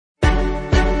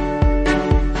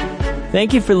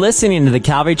Thank you for listening to the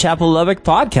Calvary Chapel Lubbock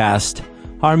podcast.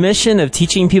 Our mission of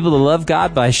teaching people to love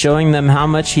God by showing them how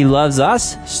much He loves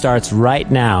us starts right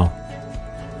now.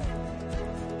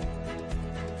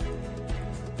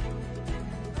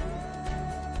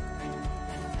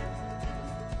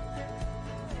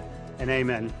 And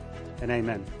amen. And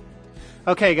amen.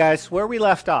 Okay, guys, where we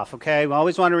left off, okay? We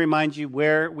always want to remind you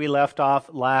where we left off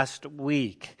last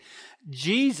week.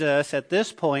 Jesus, at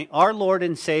this point, our Lord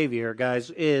and Savior, guys,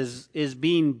 is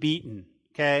being beaten,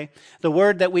 okay? The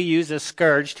word that we use is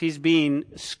scourged. He's being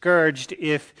scourged,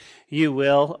 if you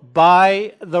will,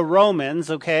 by the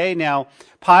Romans, okay? Now,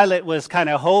 Pilate was kind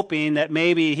of hoping that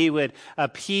maybe he would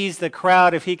appease the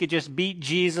crowd if he could just beat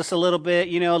Jesus a little bit,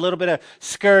 you know, a little bit of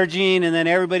scourging, and then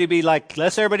everybody be like,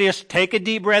 let's everybody just take a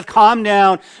deep breath, calm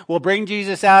down, we'll bring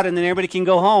Jesus out, and then everybody can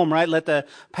go home, right? Let the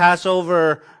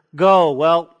Passover go.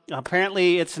 Well,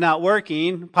 apparently it's not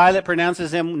working. Pilate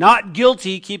pronounces him not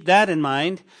guilty, keep that in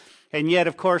mind. And yet,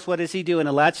 of course, what does he do in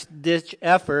a last-ditch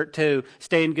effort to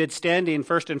stay in good standing,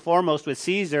 first and foremost with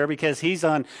Caesar, because he's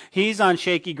on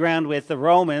shaky ground with the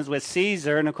Romans, with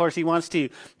Caesar, and of course he wants to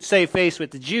save face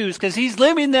with the Jews because he's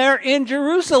living there in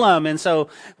Jerusalem. And so,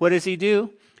 what does he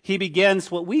do? He begins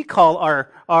what we call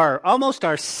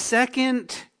our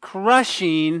second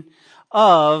crushing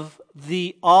of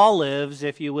the olives,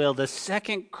 if you will, the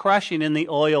second crushing in the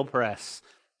oil press.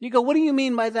 You go, what do you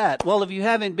mean by that? Well, if you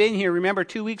haven't been here, remember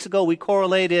 2 weeks ago we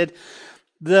correlated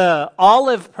the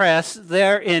olive press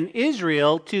there in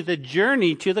Israel to the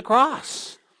journey to the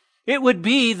cross. It would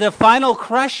be the final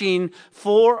crushing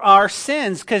for our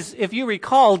sins, because if you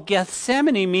recall,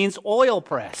 Gethsemane means oil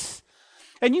press.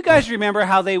 And you guys remember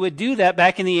how they would do that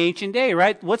back in the ancient day,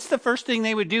 right? What's the first thing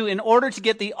they would do? In order to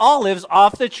get the olives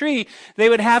off the tree, they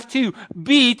would have to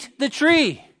beat the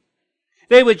tree.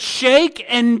 They would shake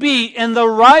and beat, and the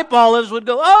ripe olives would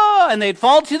go, oh, and they'd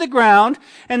fall to the ground,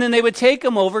 and then they would take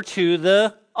them over to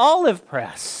the olive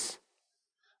press.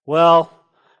 Well,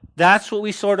 that's what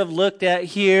we sort of looked at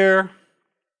here,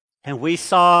 and we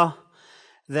saw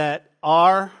that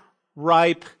our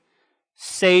ripe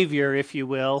Savior, if you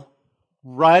will,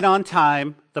 right on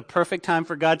time, the perfect time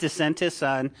for God to send His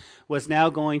Son, was now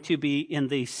going to be in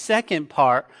the second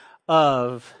part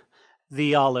of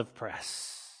the olive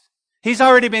press. He's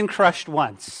already been crushed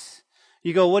once.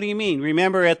 You go, what do you mean?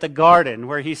 Remember at the garden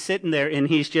where he's sitting there and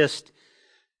he's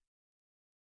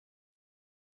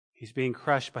being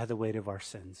crushed by the weight of our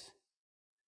sins.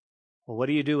 Well, what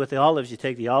do you do with the olives? You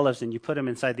take the olives and you put them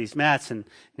inside these mats, and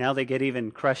now they get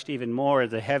even crushed even more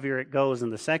the heavier it goes.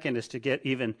 And the second is to get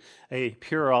even a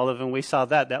pure olive, and we saw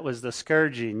that. That was the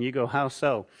scourging. You go, how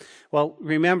so? Well,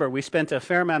 remember, we spent a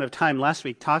fair amount of time last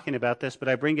week talking about this, but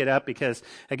I bring it up because,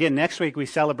 again, next week we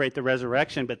celebrate the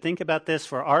resurrection, but think about this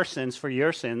for our sins, for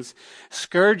your sins.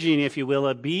 Scourging, if you will,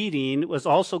 a beating, was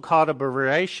also called a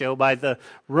beratio by the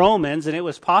Romans, and it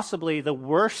was possibly the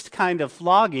worst kind of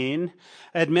flogging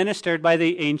administered by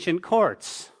the ancient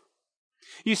courts.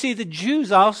 You see, the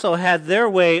Jews also had their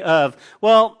way of,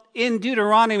 well, in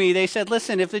Deuteronomy, they said,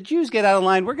 listen, if the Jews get out of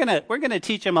line, we're gonna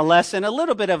teach them a lesson, a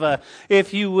little bit of a,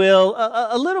 if you will,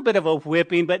 a little bit of a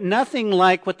whipping, but nothing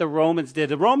like what the Romans did.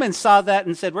 The Romans saw that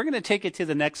and said, we're going to take it to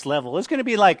the next level. It's going to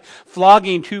be like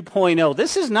flogging 2.0.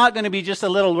 This is not going to be just a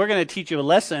little, we're going to teach you a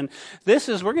lesson.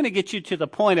 We're going to get you to the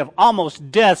point of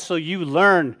almost death so you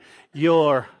learn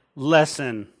your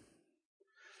lesson.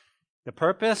 The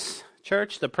purpose,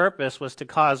 church, the purpose was to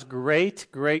cause great,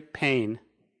 great pain,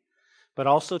 but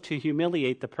also to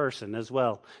humiliate the person as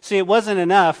well. See, it wasn't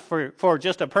enough for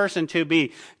just a person to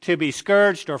be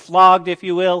scourged or flogged, if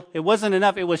you will. It wasn't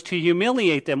enough. It was to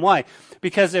humiliate them. Why?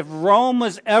 Because if Rome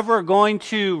was ever going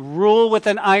to rule with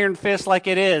an iron fist like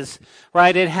it is,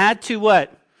 right, it had to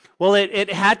what? Well,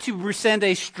 it had to send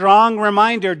a strong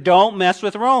reminder, don't mess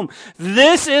with Rome.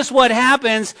 This is what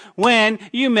happens when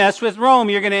you mess with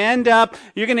Rome. You're going to end up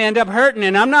hurting.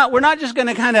 And we're not just going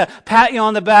to kind of pat you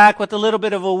on the back with a little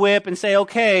bit of a whip and say,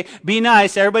 okay, be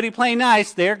nice, everybody play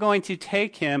nice. They're going to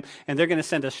take him and they're going to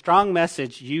send a strong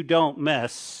message, you don't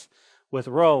mess with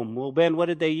Rome. Well, Ben, what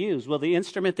did they use? Well, the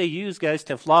instrument they used, guys,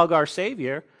 to flog our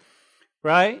Savior,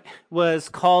 right, was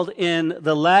called in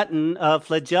the Latin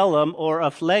flagellum or a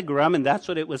flagrum, and that's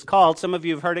what it was called. Some of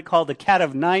you have heard it called the cat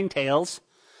of nine tails.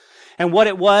 And what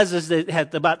it was is that it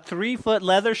had about 3-foot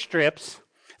leather strips,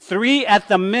 3 at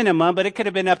the minimum, but it could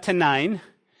have been up to 9.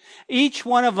 Each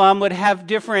one of them would have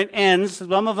different ends.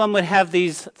 Some of them would have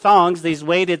these thongs, these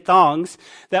weighted thongs,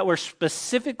 that were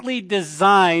specifically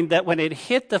designed that when it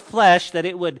hit the flesh, that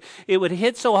it would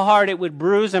hit so hard it would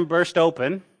bruise and burst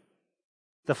open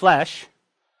the flesh.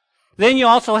 Then you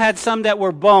also had some that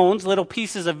were bones, little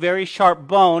pieces of very sharp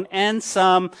bone, and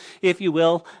some, if you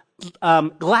will,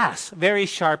 glass, very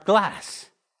sharp glass.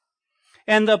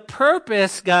 And the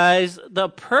purpose, guys, the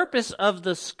purpose of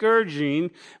the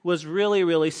scourging was really,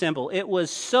 really simple. It was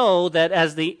so that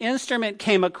as the instrument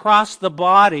came across the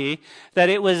body, that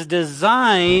it was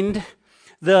designed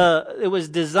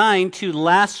to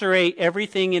lacerate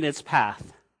everything in its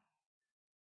path.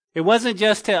 It wasn't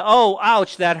just to, oh,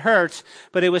 ouch, that hurts,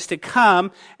 but it was to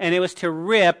come and it was to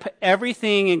rip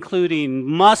everything, including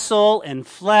muscle and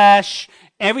flesh,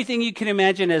 everything you can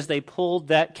imagine as they pulled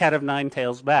that cat of nine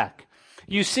tails back.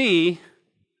 You see,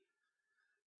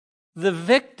 the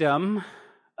victim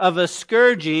of a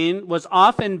scourging was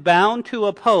often bound to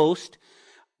a post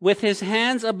with his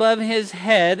hands above his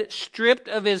head, stripped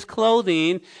of his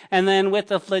clothing, and then with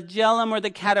the flagellum or the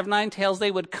cat of nine tails,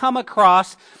 they would come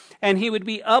across, and he would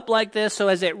be up like this, so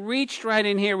as it reached right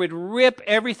in here, would rip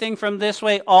everything from this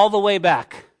way all the way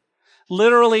back.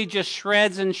 Literally just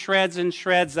shreds and shreds and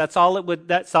shreds. That's all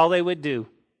they would do.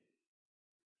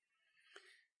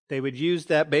 They would use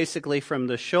that basically from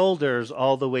the shoulders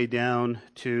all the way down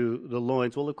to the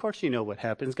loins. Well, of course you know what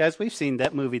happens, guys. We've seen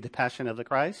that movie, The Passion of the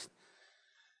Christ.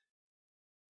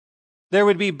 There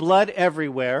would be blood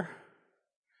everywhere.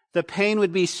 The pain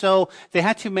would be so, they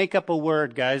had to make up a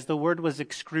word, guys. The word was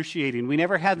excruciating. We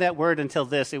never had that word until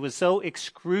this. It was so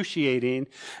excruciating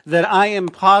that I am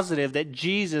positive that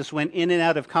Jesus went in and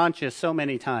out of conscious so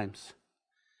many times.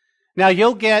 Now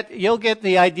you'll get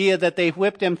the idea that they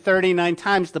whipped him 39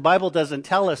 times. The Bible doesn't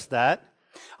tell us that.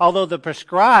 Although the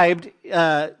prescribed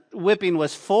whipping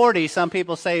was 40, some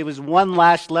people say it was one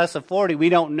lash less of 40. We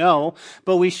don't know.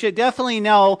 But we should definitely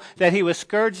know that he was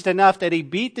scourged enough that he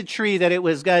beat the tree, that it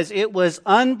was, guys, it was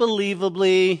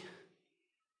unbelievably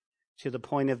to the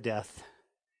point of death,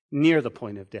 near the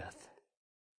point of death.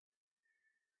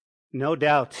 No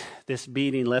doubt this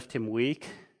beating left him weak.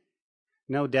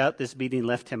 No doubt this beating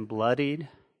left him bloodied,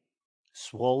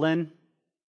 swollen.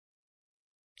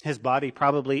 His body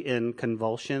probably in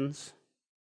convulsions.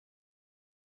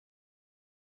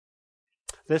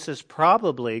 This is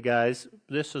probably, guys,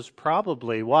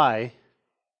 why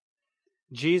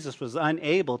Jesus was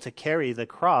unable to carry the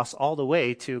cross all the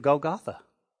way to Golgotha.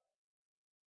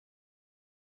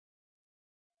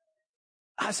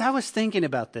 As I was thinking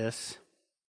about this,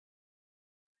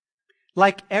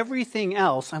 like everything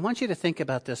else, I want you to think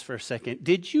about this for a second.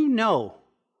 Did you know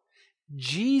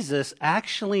Jesus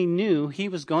actually knew he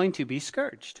was going to be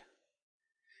scourged?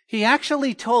 He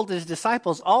actually told his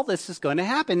disciples, all this is going to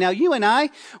happen. Now, you and I,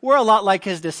 we're a lot like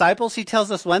his disciples. He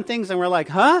tells us one thing and we're like,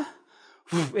 huh?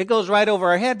 It goes right over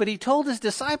our head. But he told his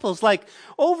disciples, like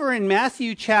over in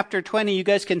Matthew chapter 20, you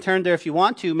guys can turn there if you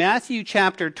want to. Matthew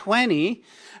chapter 20,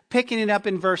 picking it up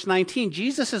in verse 19,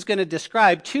 Jesus is going to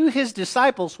describe to his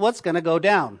disciples what's going to go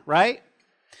down, right?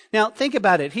 Now, think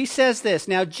about it. He says this,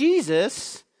 now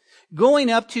Jesus,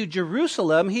 going up to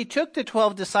Jerusalem, he took the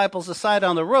 12 disciples aside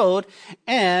on the road,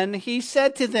 and he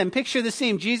said to them, picture the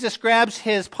scene, Jesus grabs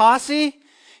his posse,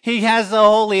 he has the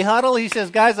holy huddle, he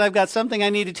says, guys, I've got something I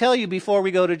need to tell you before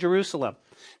we go to Jerusalem.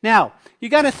 Now, you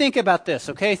got to think about this,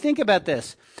 okay? Think about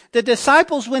this. The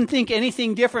disciples wouldn't think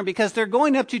anything different because they're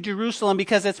going up to Jerusalem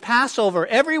because it's Passover.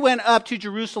 Everyone up to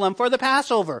Jerusalem for the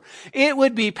Passover. It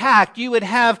would be packed. You would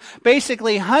have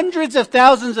basically hundreds of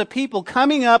thousands of people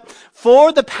coming up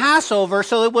for the Passover,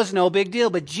 so it was no big deal.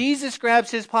 But Jesus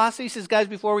grabs his posse. He says, guys,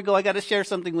 before we go, I got to share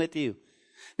something with you.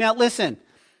 Now, listen.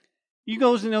 You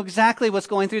guys know exactly what's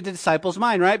going through the disciples'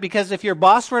 mind, right? Because if your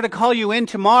boss were to call you in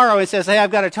tomorrow and says, hey, I've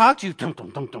got to talk to you.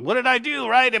 What did I do,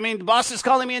 right? I mean, the boss is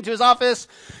calling me into his office.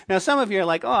 Now, some of you are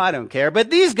like, oh, I don't care. But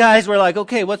these guys were like,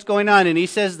 okay, what's going on? And he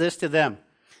says this to them.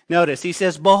 Notice, he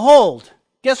says, behold,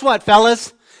 guess what,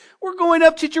 fellas? We're going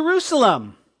up to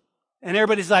Jerusalem. And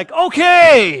everybody's like,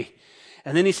 okay.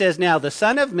 And then he says, now, the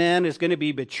Son of Man is going to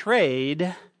be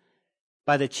betrayed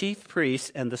by the chief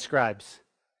priests and the scribes.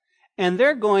 And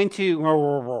they're going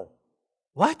to,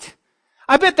 what?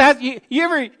 I bet that, you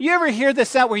ever hear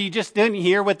this out where you just didn't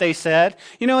hear what they said?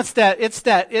 You know, it's that,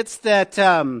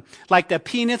 like the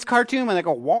Peanuts cartoon when they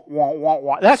go, wah, wah, wah,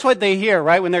 wah. That's what they hear,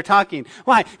 right, when they're talking.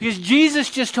 Why? Because Jesus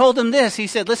just told them this. He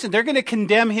said, listen, they're going to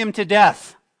condemn him to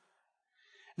death.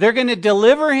 They're going to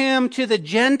deliver him to the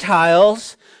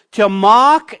Gentiles to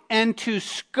mock and to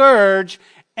scourge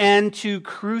and to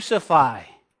crucify.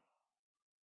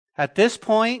 At this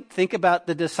point, think about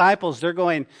the disciples. They're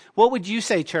going, what would you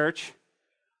say, church?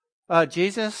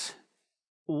 Jesus,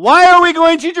 why are we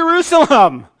going to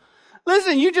Jerusalem?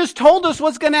 Listen, you just told us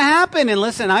what's going to happen. And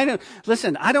listen, I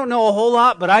don't know a whole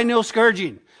lot, but I know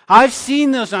scourging. I've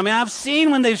seen those. I mean, I've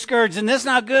seen when they've scourged, and that's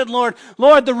not good, Lord.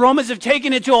 Lord, the Romans have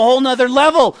taken it to a whole nother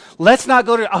level. Let's not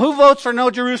go to, who votes for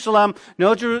no Jerusalem?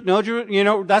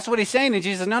 That's what he's saying. And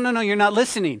Jesus says, no, you're not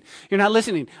listening. You're not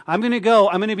listening. I'm going to go.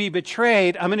 I'm going to be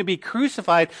betrayed. I'm going to be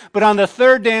crucified. But on the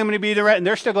third day, I'm going to be and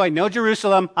they're still going, no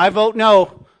Jerusalem. I vote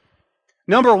no.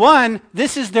 Number one,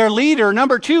 this is their leader.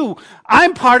 Number two,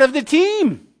 I'm part of the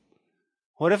team.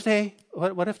 What if they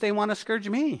want to scourge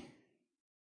me?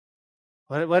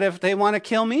 What if they want to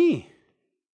kill me?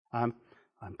 I'm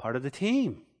part of the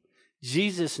team.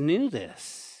 Jesus knew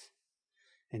this.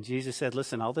 And Jesus said,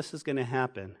 listen, all this is going to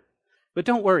happen. But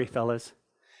don't worry, fellas,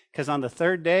 because on the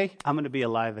third day, I'm going to be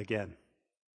alive again.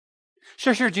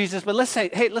 Sure, Jesus, but let's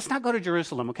not go to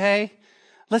Jerusalem, okay?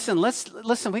 Listen,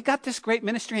 we got this great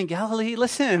ministry in Galilee.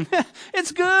 Listen,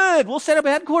 it's good. We'll set up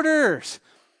headquarters.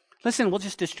 Listen, we'll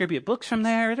just distribute books from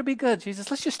there. It'll be good, Jesus.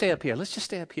 Let's just stay up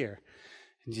here.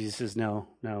 And Jesus says,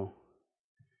 no.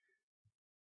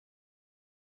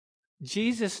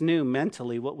 Jesus knew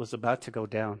mentally what was about to go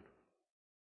down.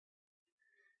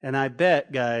 And I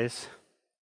bet, guys,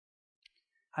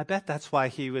 that's why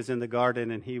he was in the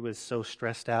garden and he was so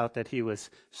stressed out that he was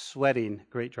sweating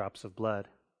great drops of blood.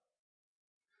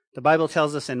 The Bible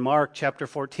tells us in Mark chapter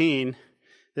 14,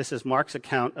 this is Mark's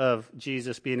account of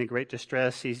Jesus being in great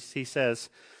distress. He says,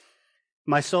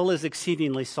 my soul is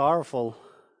exceedingly sorrowful,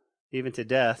 even to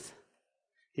death.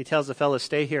 He tells the fellow,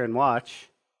 stay here and watch.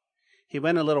 He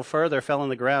went a little further, fell on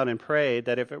the ground, and prayed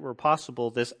that if it were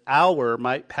possible, this hour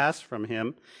might pass from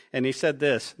him. And he said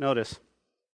this, notice,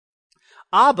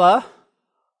 Abba,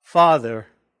 Father,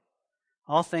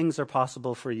 all things are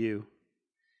possible for you.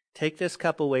 Take this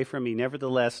cup away from me.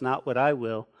 Nevertheless, not what I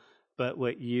will, but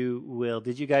what you will.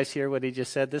 Did you guys hear what he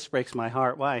just said? This breaks my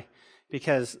heart. Why?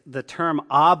 Because the term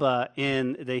Abba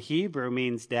in the Hebrew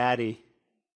means daddy.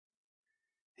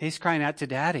 He's crying out to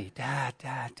Daddy.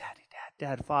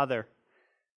 Dad, Father.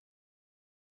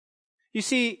 You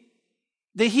see,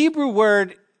 the Hebrew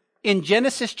word in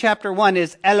Genesis chapter 1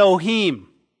 is Elohim.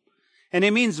 And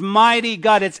it means mighty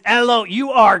God. It's Elo.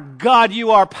 You are God.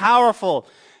 You are powerful.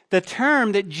 The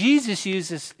term that Jesus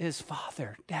uses is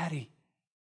Father, Daddy.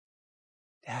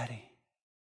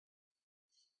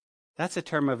 That's a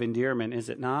term of endearment, is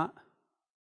it not?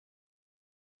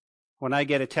 When I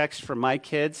get a text from my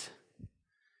kids,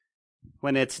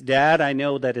 when it's Dad, I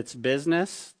know that it's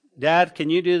business. Dad, can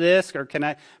you do this? Or can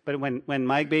I? But when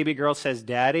my baby girl says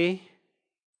Daddy,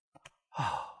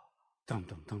 dum.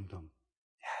 Daddy.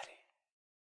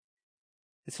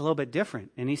 It's a little bit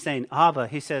different. And he's saying Abba.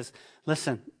 He says,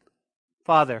 listen,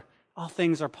 Father, all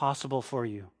things are possible for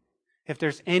you. If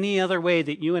there's any other way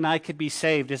that you and I could be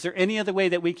saved, is there any other way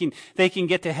that they can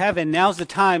get to heaven? Now's the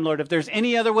time, Lord. If there's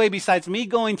any other way besides me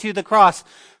going to the cross,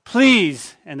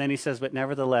 please. And then he says, but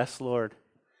nevertheless, Lord,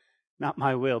 not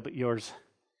my will, but yours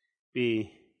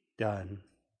be done.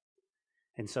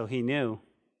 And so he knew.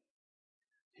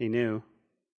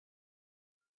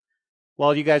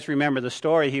 Well, you guys remember the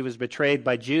story. He was betrayed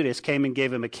by Judas, came and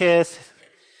gave him a kiss,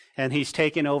 and he's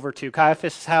taken over to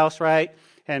Caiaphas' house, right?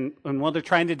 And while they're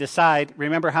trying to decide,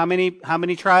 remember how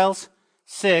many trials?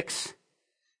 6.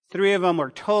 3 of them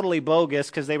were totally bogus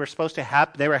because they were supposed to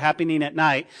they were happening at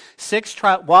night. 6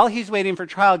 trial. While he's waiting for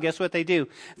trial, guess what they do?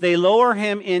 They lower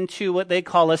him into what they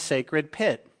call a sacred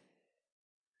pit.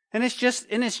 And it's just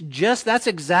that's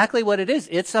exactly what it is.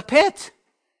 It's a pit.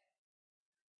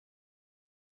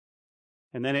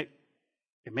 And then it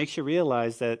makes you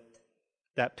realize that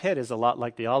pit is a lot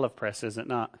like the olive press, is it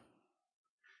not?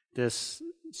 This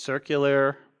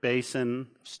circular basin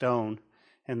of stone,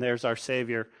 and there's our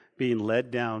Savior being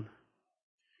led down.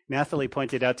 Nathalie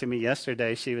pointed out to me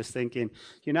yesterday, she was thinking,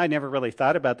 I never really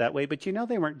thought about that way, but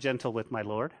they weren't gentle with my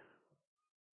Lord.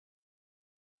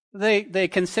 They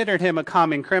considered him a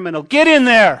common criminal. Get in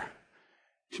there!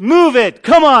 Move it!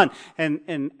 Come on!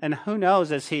 And who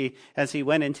knows, as he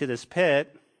went into this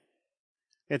pit,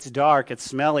 it's dark, it's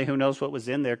smelly, who knows what was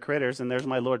in there, critters, and there's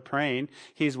my Lord praying.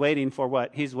 He's waiting for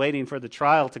what? He's waiting for the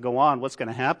trial to go on. What's going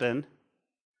to happen?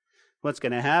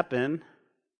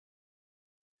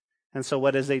 And so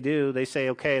what does they do? They say,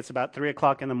 okay, it's about 3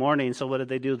 o'clock in the morning, so what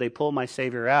do? They pull my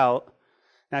Savior out.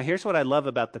 Now here's what I love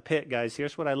about the pit, guys.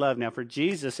 Here's what I love. Now for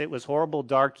Jesus, it was horrible,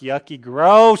 dark, yucky,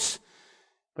 gross,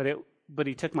 but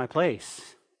he took my place.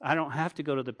 I don't have to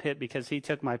go to the pit because he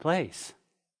took my place.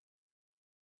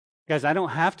 Guys, I don't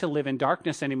have to live in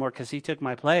darkness anymore because he took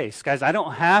my place. Guys, I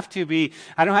don't have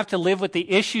to live with the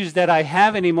issues that I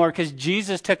have anymore because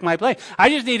Jesus took my place. I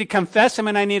just need to confess him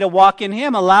and I need to walk in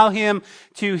him, allow him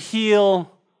to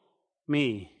heal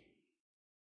me.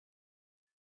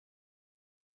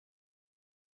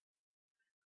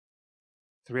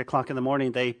 3:00 in the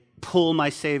morning, they pull my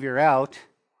Savior out.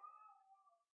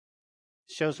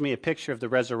 Shows me a picture of the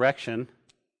resurrection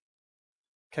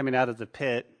coming out of the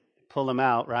pit. Pull him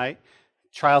out, right?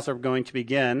 Trials are going to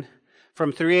begin.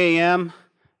 From 3 a.m.,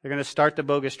 they're going to start the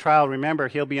bogus trial. Remember,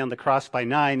 he'll be on the cross by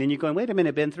 9. And you're going, wait a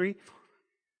minute, Ben, 3?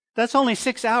 That's only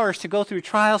 6 hours to go through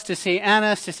trials, to see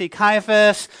Annas, to see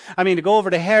Caiaphas. To go over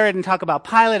to Herod and talk about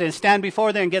Pilate and stand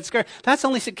before there and get scared. That's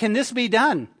only, can this be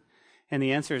done? And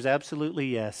the answer is absolutely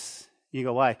yes. You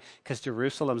go, why? Because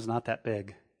Jerusalem's not that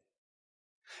big.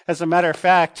 As a matter of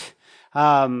fact,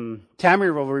 Tammy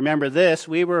will remember this.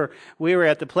 We were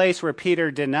at the place where Peter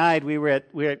denied. We were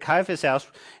at Caiaphas' house,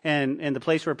 and the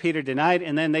place where Peter denied.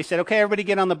 And then they said, "Okay, everybody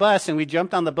get on the bus." And we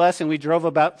jumped on the bus and we drove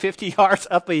about 50 yards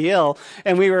up a hill,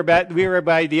 and we were by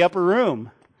the upper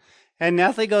room. And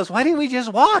Nathalie goes, "Why didn't we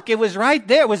just walk? It was right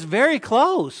there. It was very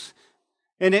close."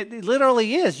 And it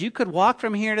literally is. You could walk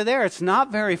from here to there. It's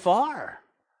not very far.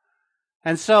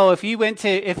 And so if he went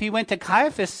to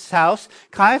Caiaphas' house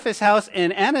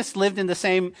and Annas lived in the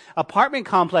same apartment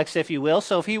complex, if you will.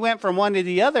 So if he went from one to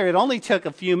the other, it only took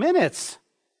a few minutes.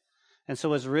 And so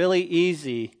it was really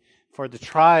easy for the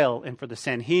trial and for the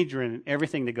Sanhedrin and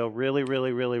everything to go really,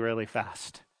 really, really, really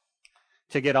fast.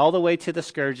 To get all the way to the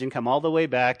scourging, come all the way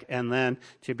back, and then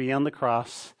to be on the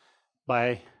cross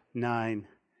by 9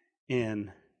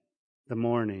 in the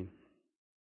morning.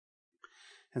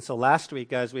 And so last week,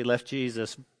 guys, we left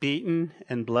Jesus beaten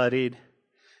and bloodied,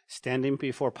 standing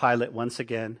before Pilate once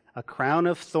again, a crown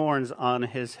of thorns on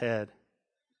his head.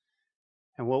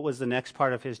 And what was the next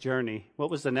part of his journey? What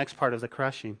was the next part of the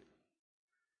crushing?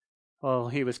 Well,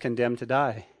 he was condemned to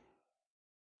die.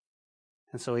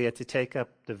 And so he had to take up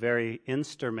the very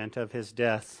instrument of his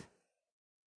death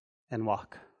and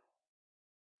walk.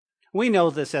 We know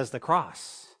this as the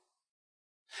cross.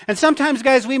 And sometimes,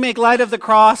 guys, we make light of the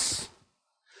cross.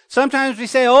 Sometimes we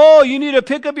say, "Oh, you need to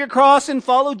pick up your cross and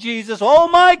follow Jesus. Oh,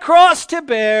 my cross to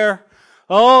bear."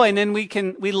 Oh, and then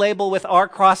we label with our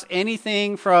cross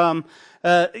anything from,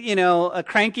 a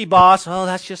cranky boss. "Oh,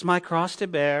 that's just my cross to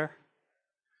bear."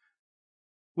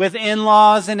 With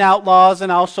in-laws and outlaws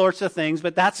and all sorts of things,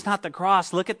 but that's not the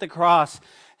cross. Look at the cross.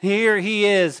 Here he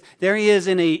is. There he is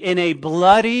in a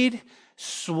bloodied,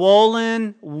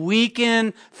 swollen,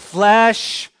 weakened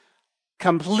flesh,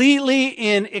 completely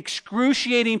in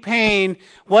excruciating pain.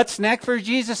 What's next for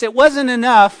Jesus? It wasn't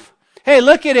enough. Hey,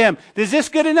 look at him. Is this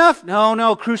good enough?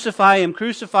 No, crucify him,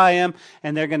 crucify him.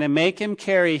 And they're going to make him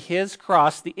carry his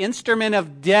cross, the instrument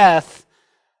of death,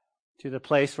 to the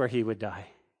place where he would die.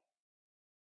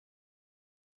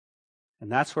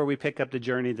 And that's where we pick up the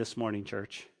journey this morning,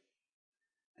 church.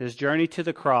 His journey to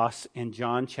the cross in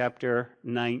John chapter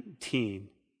 19.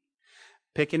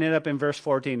 Picking it up in verse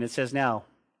 14, it says, "Now,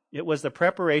 it was the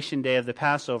preparation day of the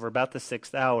Passover, about the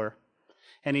 6th hour.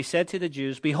 And he said to the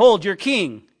Jews, 'Behold your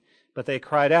king.' But they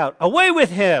cried out, 'Away with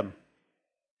him!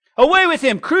 Away with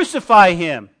him! Crucify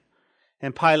him!'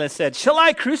 And Pilate said, 'Shall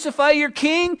I crucify your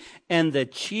king?' And the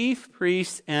chief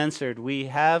priests answered, 'We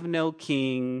have no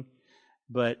king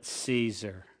but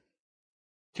Caesar.'"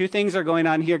 Two things are going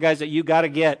on here, guys, that you got to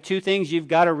get. Two things you've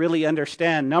got to really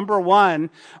understand. Number one,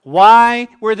 why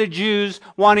were the Jews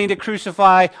wanting to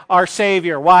crucify our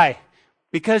Savior? Why?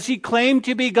 Because he claimed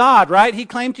to be God, right? He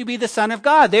claimed to be the Son of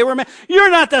God. They were, "You're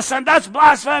not the Son, that's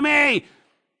blasphemy!"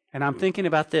 And I'm thinking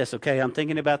about this, okay? I'm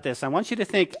thinking about this. I want you to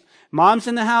think, moms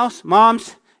in the house,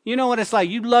 moms, you know what it's like.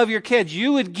 You love your kids.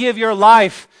 You would give your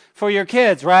life for your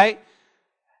kids, right?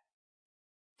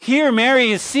 Here,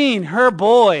 Mary is seeing her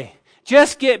boy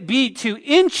just get beat to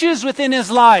inches within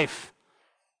his life.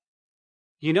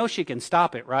 You know she can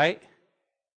stop it, right?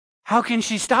 How can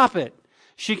she stop it?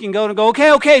 She can go,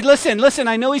 okay, listen,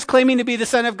 I know he's claiming to be the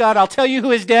Son of God. I'll tell you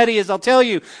who his daddy is. I'll tell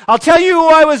you who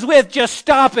I was with. Just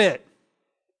stop it.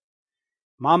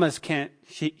 Mamas can't,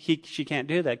 she can't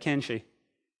do that, can she?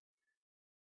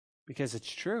 Because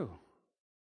it's true.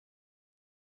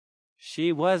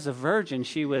 She was a virgin.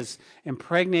 She was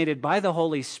impregnated by the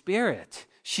Holy Spirit.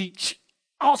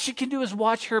 All she can do is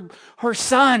watch her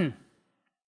son.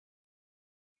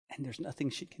 And there's nothing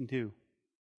she can do.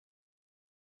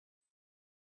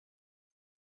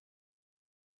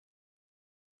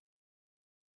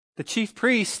 The chief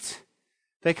priests,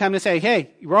 they come to say,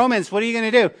 "Hey, Romans, what are you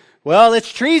going to do?" "Well,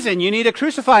 it's treason. You need to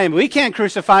crucify him." "We can't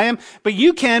crucify him, but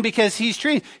you can because he's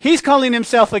treason. He's calling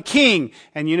himself a king."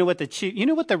 And you know what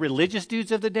the religious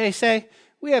dudes of the day say?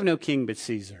 "We have no king but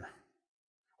Caesar."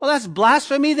 Well, that's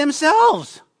blasphemy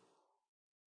themselves.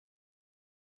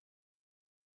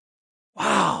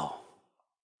 Wow.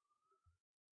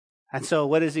 And so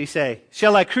what does he say?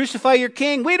 "Shall I crucify your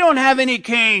king?" "We don't have any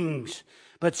kings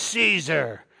but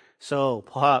Caesar." So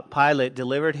Pilate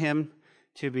delivered him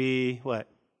to be what?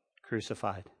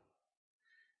 Crucified.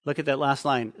 Look at that last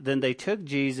line. Then they took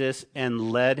Jesus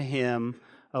and led him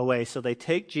away. So they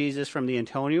take Jesus from the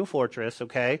Antonia fortress,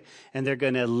 okay, and they're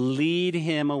going to lead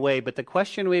him away. But the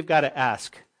question we've got to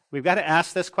ask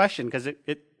this question because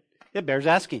it bears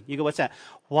asking. You go, what's that?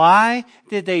 Why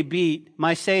did they beat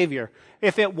my Savior?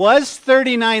 If it was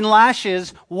 39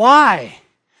 lashes, why?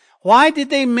 Why did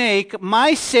they make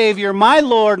my Savior, my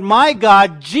Lord, my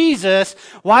God, Jesus,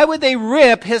 why would they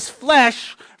rip his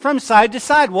flesh from side to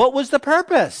side? What was the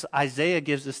purpose? Isaiah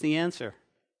gives us the answer.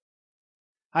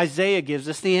 Isaiah gives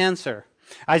us the answer.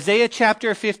 Isaiah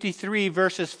chapter 53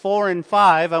 verses 4 and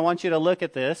 5. I want you to look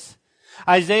at this.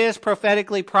 Isaiah is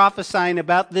prophetically prophesying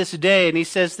about this day, and he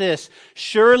says this,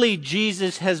 surely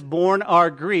Jesus has borne our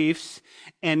griefs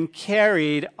and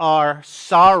carried our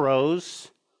sorrows.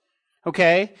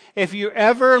 Okay? If you're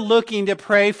ever looking to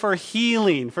pray for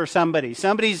healing for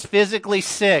somebody's physically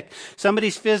sick,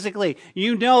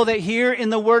 you know that here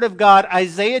in the Word of God,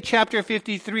 Isaiah chapter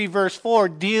 53 verse 4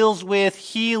 deals with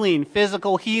healing,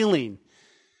 physical healing.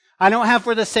 I don't have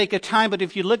for the sake of time, but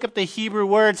if you look up the Hebrew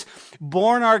words,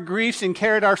 borne our griefs and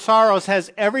carried our sorrows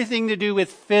has everything to do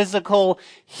with physical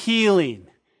healing.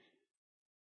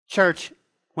 Church,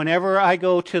 whenever I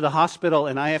go to the hospital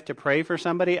and I have to pray for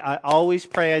somebody, I always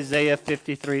pray Isaiah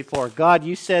 53:4. God,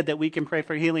 you said that we can pray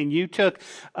for healing. You took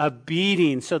a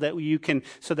beating so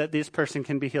that this person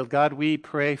can be healed. God, we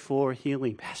pray for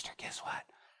healing. Pastor, guess what?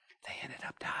 They ended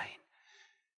up dying.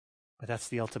 But that's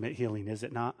the ultimate healing, is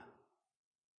it not?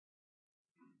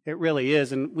 It really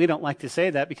is, and we don't like to say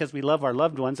that because we love our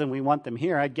loved ones and we want them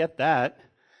here. I get that.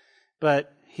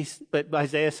 But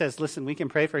Isaiah says, listen, we can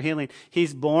pray for healing.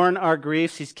 He's borne our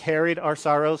griefs. He's carried our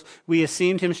sorrows. We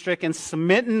esteemed him stricken,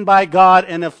 smitten by God,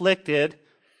 and afflicted.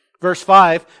 Verse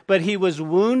 5, but he was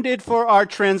wounded for our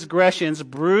transgressions,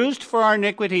 bruised for our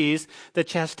iniquities. The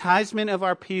chastisement of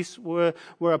our peace were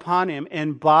upon him,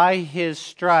 and by his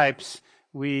stripes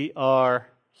we are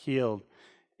healed.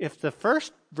 If the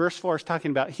first verse 4 is talking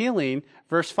about healing,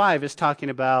 verse 5 is talking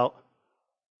about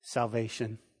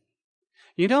salvation.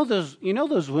 You know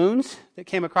those wounds that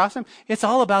came across him? It's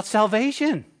all about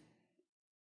salvation.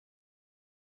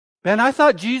 Ben, I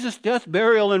thought Jesus' death,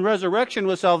 burial, and resurrection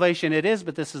was salvation. It is,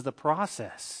 but this is the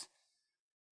process.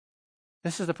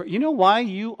 You know why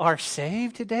you are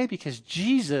saved today? Because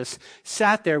Jesus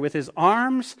sat there with his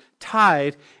arms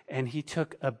tied and he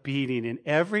took a beating. And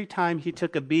every time he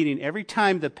took a beating, every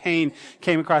time the pain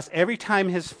came across, every time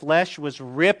his flesh was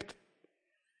ripped,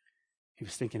 he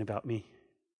was thinking about me.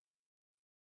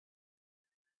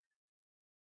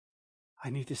 I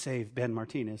need to save Ben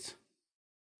Martinez.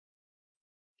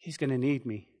 He's going to need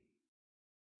me.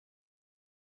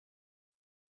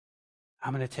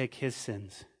 I'm going to take his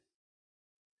sins.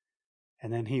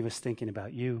 And then he was thinking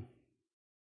about you.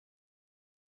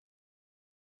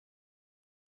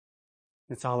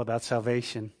 It's all about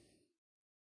salvation.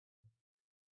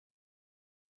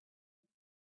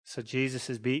 So Jesus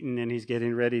is beaten and he's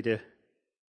getting ready to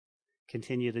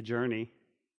continue the journey.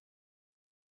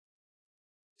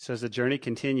 So as the journey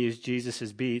continues, Jesus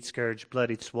is beat, scourged,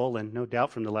 bloodied, swollen, no doubt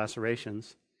from the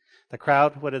lacerations. The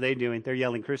crowd, what are they doing? They're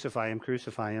yelling, crucify him,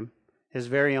 crucify him. His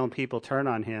very own people turn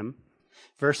on him.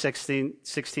 Verse 16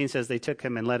 says they took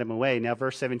him and led him away. Now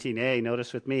verse 17a,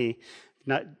 notice with me,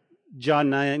 John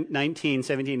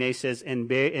 19:17a says,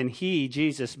 and he,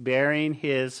 Jesus, bearing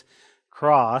his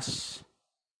cross,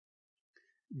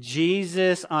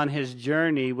 Jesus on his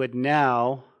journey would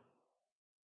now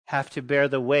have to bear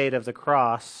the weight of the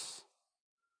cross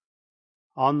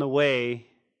on the way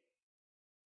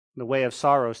of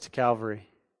sorrows to Calvary.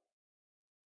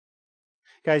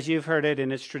 Guys, you've heard it,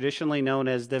 and it's traditionally known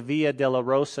as the Via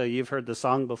Dolorosa. You've heard the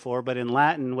song before, but in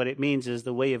Latin, what it means is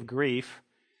the way of grief.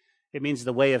 It means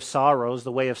the way of sorrows,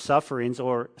 the way of sufferings,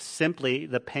 or simply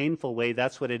the painful way.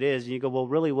 That's what it is. And you go, well,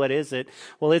 really, what is it?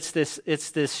 Well, it's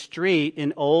this street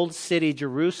in Old City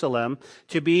Jerusalem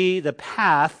to be the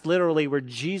path, literally, where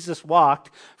Jesus walked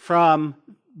from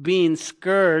being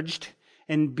scourged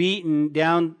and beaten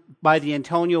down by the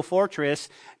Antonia fortress,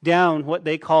 down what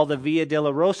they call the Via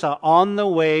Dolorosa, on the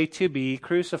way to be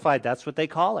crucified. That's what they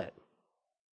call it.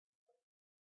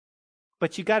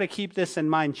 But you got to keep this in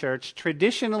mind, church.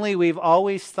 Traditionally, we've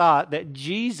always thought that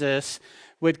Jesus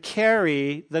would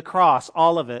carry the cross,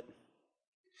 all of it.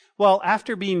 Well,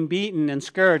 after being beaten and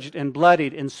scourged and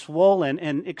bloodied and swollen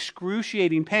and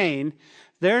excruciating pain,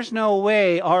 there's no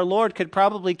way our Lord could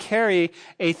probably carry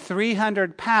a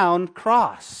 300-pound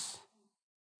cross.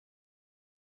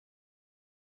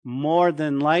 More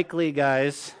than likely,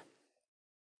 guys,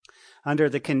 under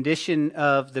the condition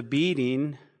of the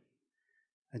beating,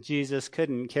 Jesus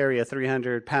couldn't carry a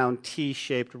 300-pound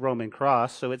T-shaped Roman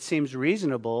cross, so it seems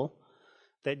reasonable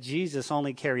that Jesus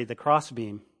only carried the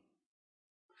crossbeam.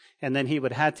 And then he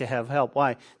would have to have help.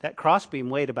 Why? That crossbeam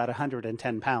weighed about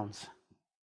 110 pounds.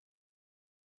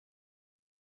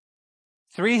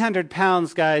 300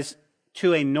 pounds, guys,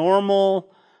 to a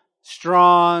normal,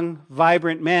 strong,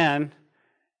 vibrant man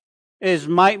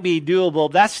might be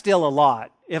doable. That's still a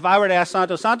lot. If I were to ask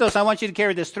Santos, I want you to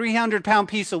carry this 300-pound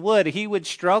piece of wood, he would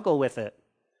struggle with it.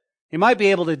 He might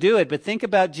be able to do it, but think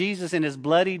about Jesus in his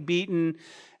bloodied, beaten,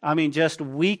 just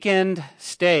weakened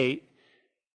state.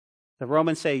 The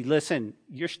Romans say, listen,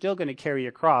 you're still going to carry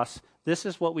your cross. This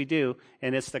is what we do,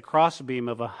 and it's the crossbeam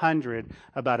of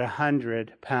about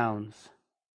 100 pounds.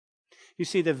 You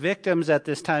see, the victims at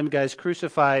this time, guys,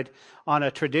 crucified on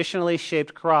a traditionally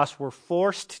shaped cross were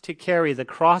forced to carry the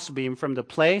crossbeam from the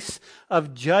place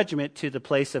of judgment to the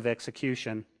place of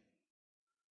execution.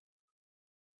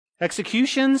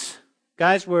 Executions,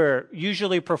 guys, were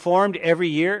usually performed every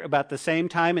year about the same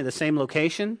time in the same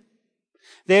location.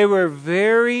 They were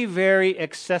very, very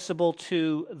accessible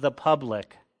to the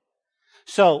public.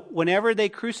 So whenever they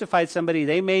crucified somebody,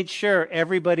 they made sure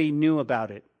everybody knew about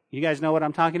it. You guys know what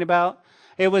I'm talking about?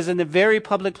 It was in the very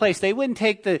public place. They wouldn't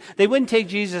take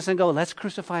Jesus and go, let's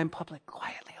crucify him public,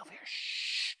 quietly over here.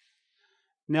 Shh.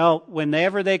 No,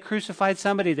 whenever they crucified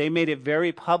somebody, they made it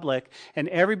very public, and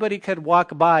everybody could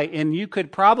walk by, and you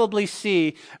could probably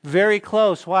see very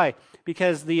close. Why?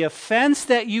 Because the offense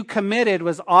that you committed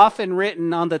was often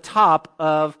written on the top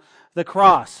of the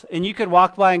cross, and you could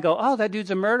walk by and go, oh, that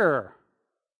dude's a murderer.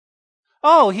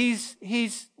 Oh, he's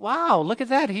wow, look at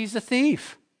that, he's a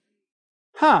thief.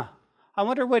 Huh, I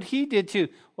wonder what he did too.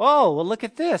 Whoa, well, look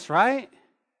at this, right?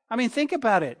 Think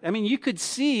about it. You could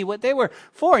see what they were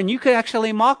for, and you could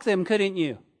actually mock them, couldn't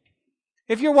you?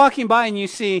 If you're walking by and you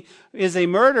see is a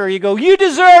murderer, you go, you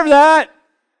deserve that.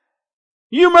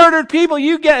 You murdered people,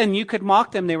 and you could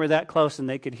mock them. They were that close, and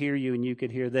they could hear you, and you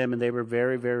could hear them, and they were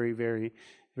very, very, very,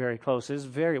 very close.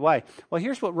 Why? Well,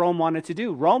 here's what Rome wanted to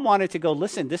do. Rome wanted to go,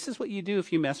 listen, this is what you do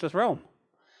if you mess with Rome.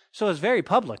 So it's very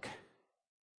public.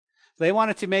 They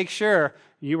wanted to make sure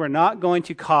you were not going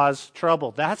to cause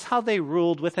trouble. That's how they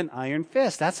ruled with an iron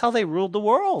fist. That's how they ruled the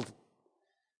world.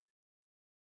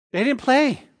 They didn't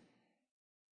play.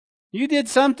 You did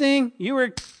something, you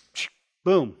were,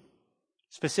 boom.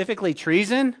 Specifically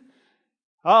treason.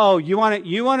 Oh, you want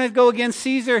to go against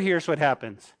Caesar? Here's what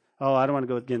happens. Oh, I don't want to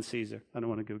go against Caesar. I don't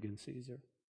want to go against Caesar.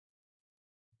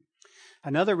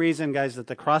 Another reason, guys, that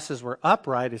the crosses were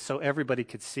upright is so everybody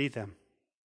could see them.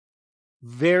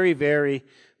 Very, very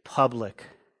public.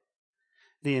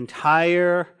 The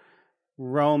entire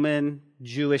Roman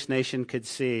Jewish nation could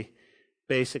see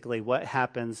basically what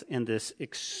happens in the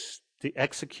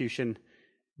execution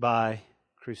by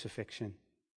crucifixion.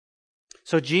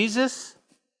 So Jesus,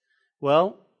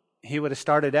 well, he would have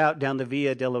started out down the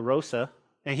Via Dolorosa,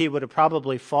 and he would have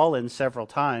probably fallen several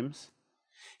times.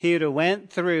 He would have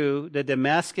went through the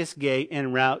Damascus Gate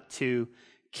en route to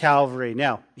Calvary.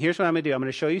 Now, here's what I'm going to do. I'm going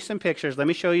to show you some pictures. Let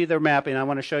me show you the map, and I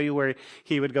want to show you where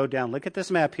he would go down. Look at this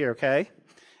map here, okay?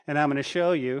 And I'm going to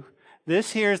show you.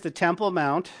 This here is the Temple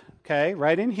Mount, okay,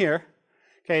 right in here.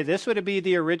 Okay, this would be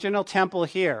the original temple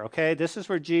here, okay? This is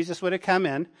where Jesus would have come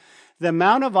in. The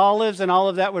Mount of Olives and all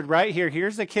of that would right here.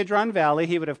 Here's the Kidron Valley.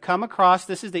 He would have come across.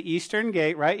 This is the Eastern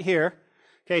Gate right here.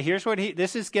 Okay, here's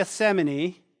this is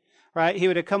Gethsemane, right? He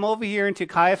would have come over here into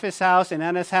Caiaphas' house and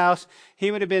Annas' house.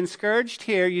 He would have been scourged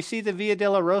here. You see the Via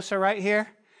Dolorosa right here?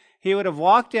 He would have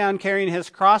walked down carrying his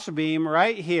crossbeam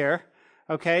right here.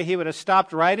 Okay, he would have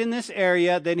stopped right in this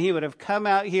area. Then he would have come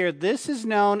out here. This is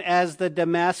known as the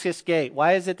Damascus Gate.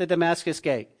 Why is it the Damascus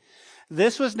Gate?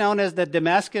 This was known as the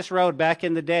Damascus Road back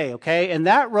in the day, okay? And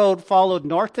that road followed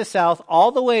north to south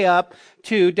all the way up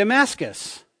to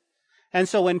Damascus. And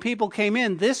so when people came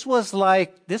in, this was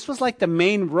like the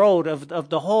main road of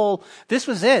the whole, this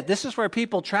was it. This is where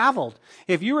people traveled.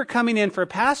 If you were coming in for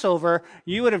Passover,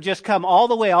 you would have just come all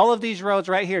the way, all of these roads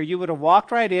right here. You would have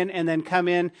walked right in and then come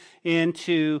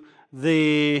into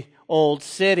the old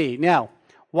city. Now,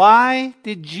 why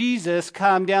did Jesus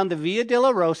come down the Via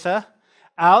Dolorosa,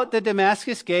 out the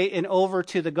Damascus Gate, and over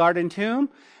to the Garden Tomb?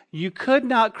 You could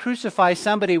not crucify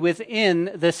somebody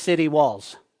within the city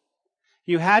walls.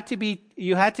 You had to be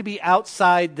you had to be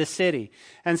outside the city.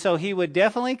 And so he would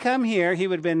definitely come here. He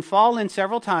would have been fallen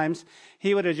several times.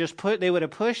 They would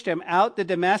have pushed him out the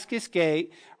Damascus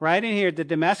gate, right in here, the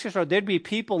Damascus road. There'd be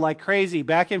people like crazy,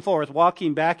 back and forth,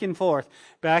 walking back and forth,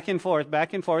 back and forth,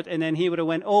 back and forth. And then he would have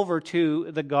went over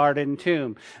to the garden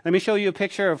tomb. Let me show you a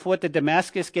picture of what the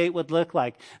Damascus gate would look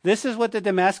like. This is what the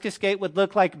Damascus gate would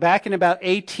look like back in about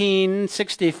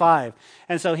 1865.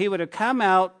 And so he would have come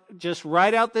out, just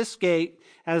right out this gate,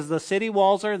 as the city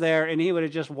walls are there, and he would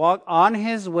have just walked on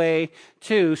his way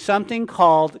to something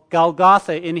called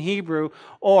Golgotha in Hebrew,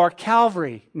 or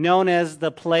Calvary, known as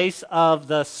the place of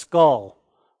the skull,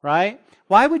 right?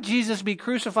 Why would Jesus be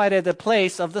crucified at the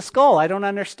place of the skull? I don't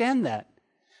understand that.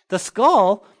 The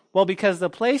skull, well, because the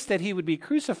place that he would be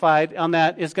crucified on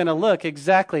that is going to look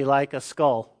exactly like a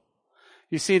skull.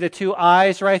 You see the two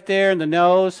eyes right there and the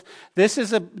nose. This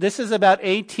is about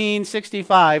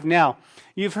 1865. Now,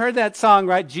 you've heard that song,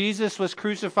 right? Jesus was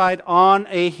crucified on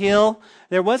a hill.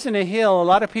 There wasn't a hill. A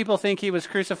lot of people think he was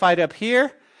crucified up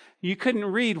here. You couldn't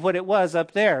read what it was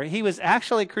up there. He was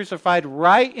actually crucified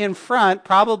right in front,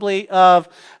 probably, of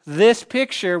this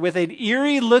picture with an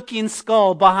eerie-looking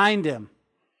skull behind him.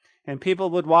 And people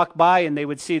would walk by and they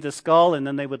would see the skull, and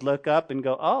then they would look up and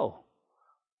go, oh.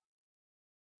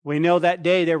 We know that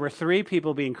day there were 3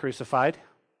 people being crucified.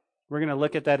 We're going to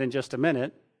look at that in just a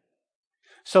minute.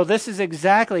 So this is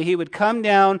exactly, he would come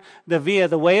down the via,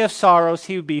 the way of sorrows.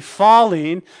 He would be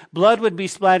falling. Blood would be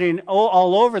splattering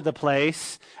all over the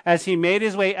place as he made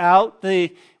his way out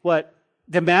the,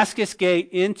 Damascus gate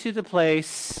into the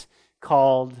place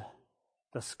called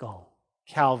the skull.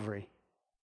 Calvary.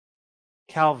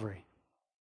 Calvary.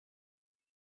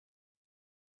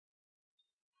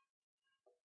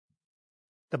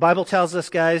 The Bible tells us,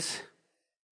 guys,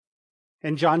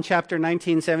 in John chapter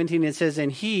 19:17, it says,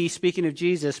 and he, speaking of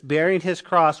Jesus, bearing his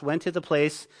cross, went to the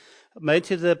place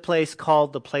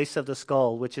called the place of the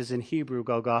skull, which is in Hebrew,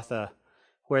 Golgotha,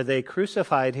 where they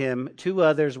crucified him, 2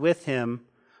 others with him,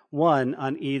 one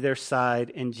on either side,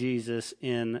 and Jesus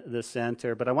in the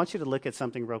center. But I want you to look at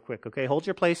something real quick, okay? Hold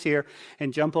your place here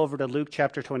and jump over to Luke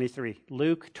chapter 23.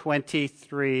 Luke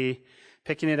 23,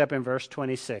 picking it up in verse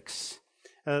 26.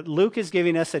 Luke is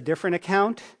giving us a different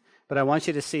account, but I want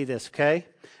you to see this, okay?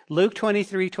 Luke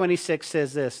 23:26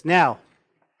 says this. Now,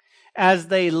 as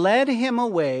they led him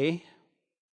away,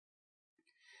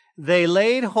 they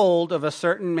laid hold of a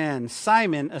certain man,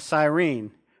 Simon, a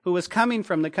Cyrene, who was coming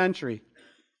from the country.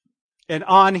 And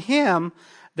on him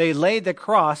they laid the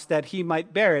cross that he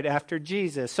might bear it after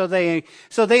Jesus. So they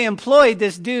employed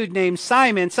this dude named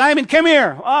Simon. Simon, come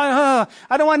here. I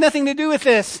don't want nothing to do with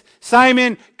this.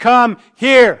 Simon, come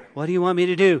here. What do you want me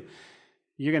to do?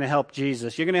 You're going to help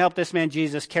Jesus. You're going to help this man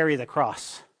Jesus carry the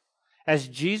cross. As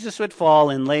Jesus would fall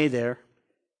and lay there,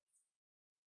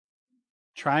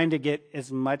 trying to get as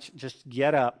much, just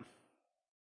get up,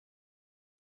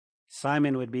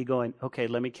 Simon would be going, okay,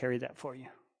 let me carry that for you.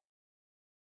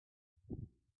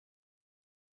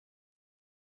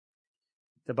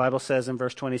 The Bible says in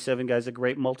verse 27, guys, a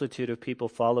great multitude of people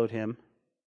followed him.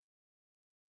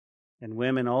 And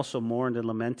women also mourned and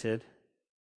lamented.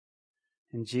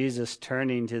 And Jesus,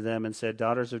 turning to them and said,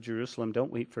 daughters of Jerusalem,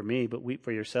 don't weep for me, but weep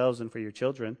for yourselves and for your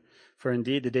children. For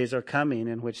indeed the days are coming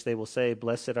in which they will say,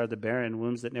 blessed are the barren,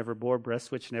 wombs that never bore,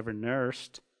 breasts which never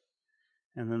nursed.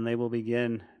 And then they will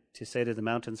begin to say to the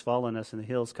mountains, fall on us, and the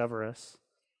hills cover us.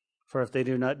 For if they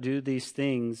do not do these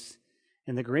things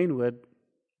in the greenwood,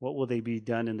 what will they be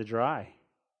done in the dry?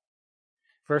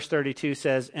 Verse 32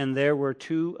 says, and there were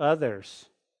 2 others.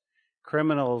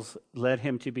 Criminals led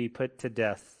him to be put to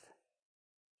death.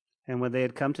 And when they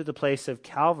had come to the place of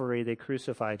Calvary, they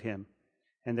crucified him.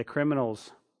 And the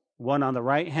criminals, one on the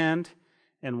right hand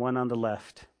and one on the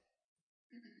left.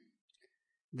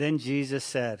 Then Jesus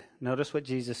said, notice what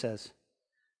Jesus says,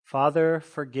 Father,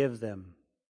 forgive them,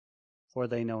 for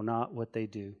they know not what they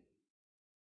do.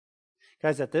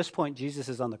 Guys, at this point, Jesus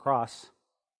is on the cross.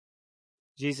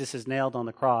 Jesus is nailed on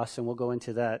the cross, and we'll go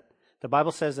into that. The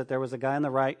Bible says that there was a guy on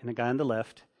the right and a guy on the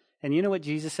left. And you know what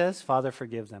Jesus says? Father,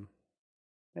 forgive them.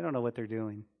 They don't know what they're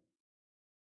doing.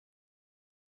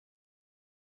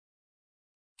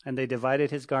 And they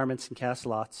divided his garments and cast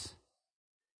lots,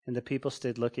 and the people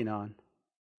stood looking on.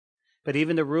 But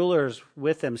even the rulers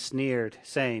with them sneered,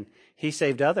 saying, he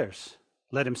saved others.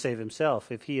 Let him save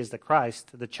himself, if he is the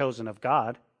Christ, the chosen of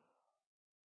God.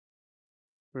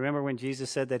 Remember when Jesus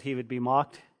said that he would be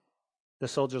mocked? The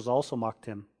soldiers also mocked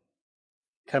him,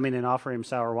 coming and offering him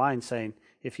sour wine, saying,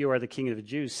 if you are the king of the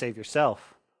Jews, save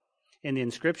yourself. And the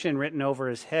inscription written over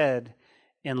his head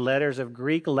in letters of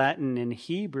Greek, Latin, and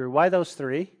Hebrew. Why those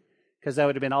 3? because that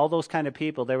would have been all those kind of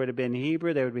people. There would have been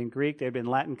Hebrew, there would have been Greek, there would have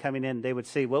been Latin coming in. They would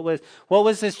see, what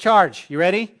was his charge? You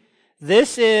ready?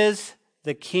 This is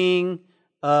the King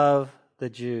of the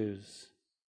Jews.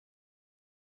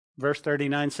 Verse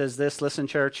 39 says this, listen,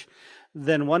 church.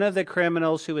 Then one of the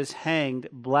criminals who was hanged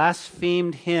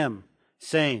blasphemed him,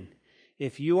 saying,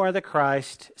 if you are the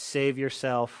Christ, save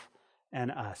yourself and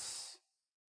us.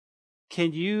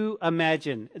 Can you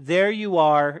imagine? There you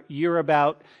are, you're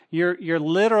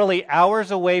literally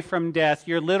hours away from death.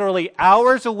 You're literally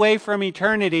hours away from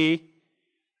eternity.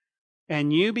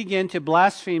 And you begin to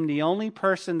blaspheme the only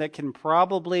person that can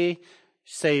probably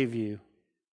save you.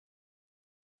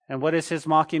 And what is his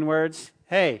mocking words?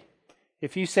 Hey,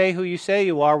 if you say who you say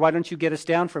you are, why don't you get us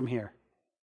down from here?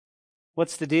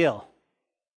 What's the deal?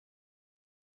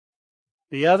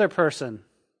 The other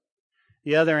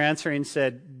answering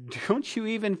said, don't you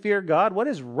even fear God? What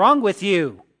is wrong with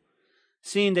you?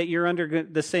 Seeing that you're under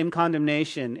the same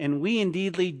condemnation, and we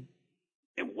indeed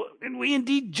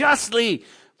justly,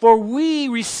 for we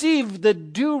receive the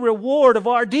due reward of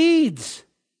our deeds.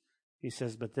 He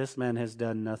says, but this man has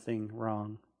done nothing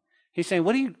wrong. He's saying,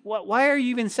 why are you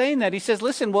even saying that? He says,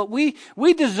 listen, what we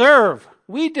deserve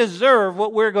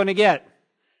what we're going to get.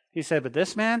 He said, but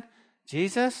this man,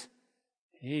 Jesus,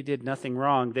 he did nothing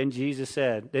wrong. Then he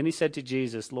said to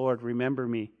Jesus, Lord, remember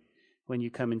me when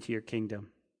you come into your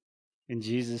kingdom. And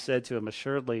Jesus said to him,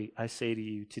 assuredly, I say to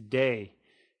you, today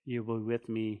you will be with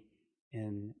me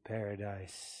in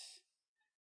paradise.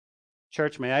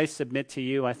 Church, may I submit to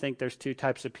you, I think there's two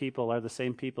types of people, are the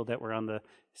same people that were on the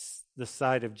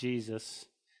side of Jesus.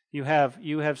 You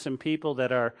have some people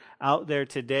that are out there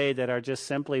today that are just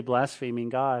simply blaspheming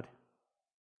God.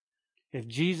 If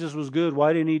Jesus was good,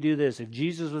 why didn't he do this? If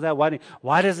Jesus was that,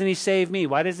 why doesn't he save me?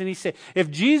 Why doesn't he save?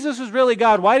 If Jesus was really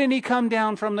God, why didn't he come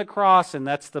down from the cross? And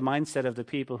that's the mindset of the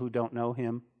people who don't know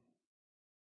him.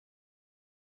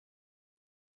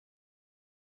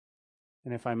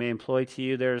 And if I may employ to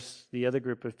you, there's the other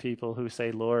group of people who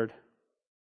say, Lord,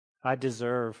 I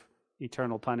deserve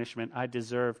eternal punishment. I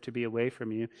deserve to be away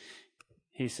from you.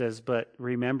 He says, but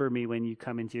remember me when you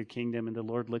come into your kingdom. And the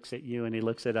Lord looks at you and he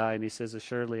looks at I and he says,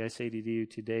 assuredly, I say to you,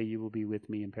 today you will be with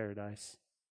me in paradise.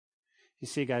 You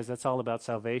see, guys, that's all about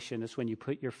salvation. It's when you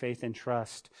put your faith and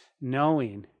trust,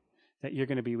 knowing that you're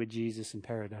going to be with Jesus in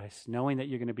paradise, knowing that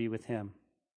you're going to be with him.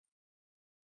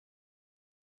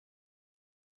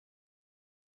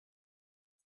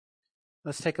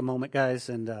 Let's take a moment, guys,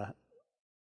 and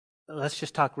let's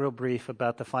just talk real brief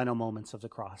about the final moments of the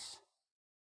cross.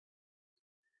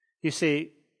 You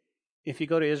see, if you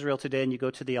go to Israel today and you go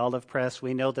to the olive press,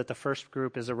 we know that the first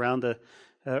group is around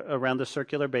the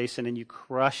circular basin, and you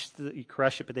crush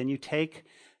it, but then you take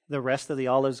the rest of the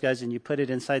olives, guys, and you put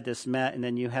it inside this mat, and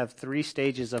then you have 3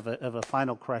 stages of a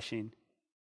final crushing.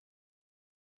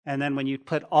 And then when you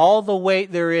put all the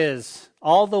weight there is,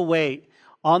 all the weight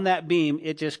on that beam,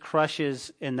 it just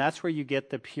crushes, and that's where you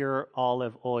get the pure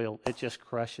olive oil. It just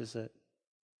crushes it.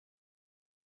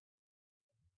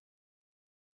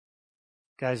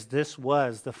 Guys, this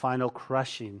was the final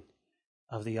crushing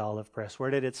of the olive press.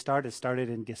 Where did it start? It started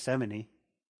in Gethsemane.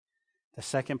 The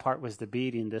second part was the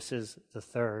beating. This is the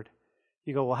third.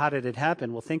 You go, well, how did it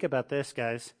happen? Well, think about this,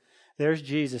 guys. There's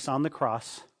Jesus on the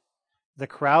cross, the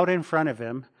crowd in front of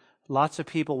him, lots of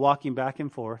people walking back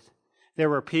and forth. There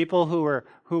were people who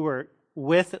were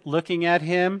looking at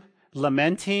him,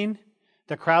 lamenting.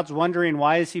 The crowd's wondering,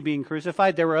 why is he being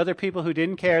crucified? There were other people who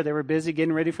didn't care. They were busy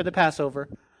getting ready for the Passover.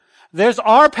 There's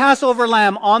our Passover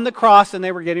lamb on the cross, and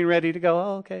they were getting ready to go,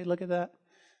 oh, okay, look at that.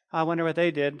 I wonder what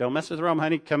they did. Don't mess with Rome,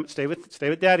 honey. Come, stay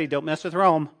with Daddy. Don't mess with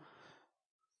Rome.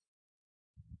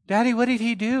 Daddy, what did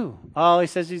he do? Oh, he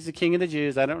says he's the king of the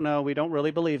Jews. I don't know. We don't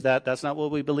really believe that. That's not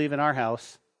what we believe in our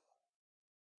house.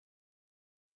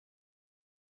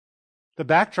 The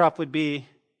backdrop would be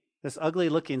this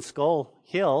ugly-looking skull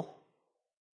hill.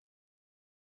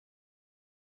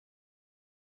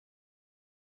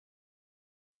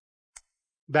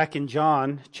 Back in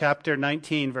John chapter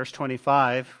 19, verse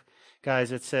 25,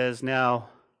 guys, it says, now,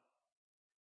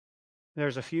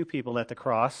 there's a few people at the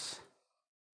cross.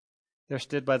 There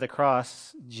stood by the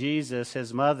cross Jesus,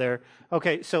 his mother.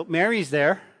 Okay, so Mary's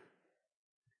there.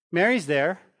 Mary's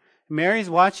there. Mary's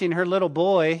watching her little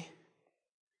boy.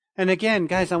 And again,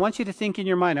 guys, I want you to think in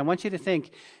your mind. I want you to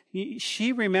think,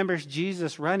 she remembers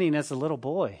Jesus running as a little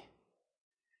boy.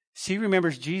 She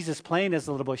remembers Jesus playing as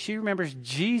a little boy. She remembers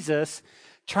Jesus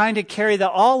trying to carry the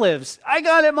olives. I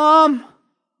got it, Mom!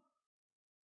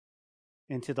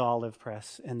 Into the olive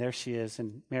press. And there she is,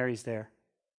 and Mary's there.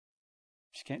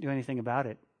 She can't do anything about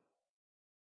it.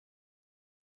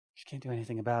 She can't do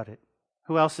anything about it.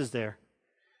 Who else is there?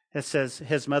 It says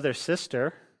his mother's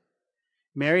sister,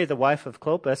 Mary, the wife of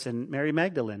Clopas, and Mary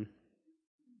Magdalene.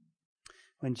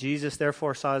 When Jesus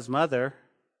therefore saw his mother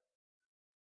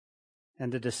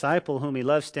and the disciple whom he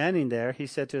loved standing there, he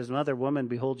said to his mother, Woman,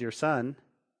 behold your son.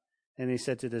 And he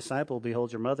said to the disciple,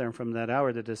 Behold your mother. And from that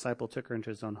hour the disciple took her into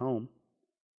his own home.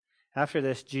 After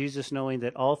this, Jesus, knowing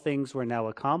that all things were now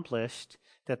accomplished,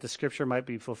 that the scripture might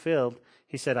be fulfilled,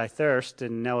 he said, I thirst.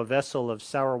 And now a vessel of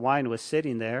sour wine was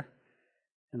sitting there.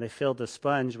 And they filled the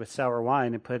sponge with sour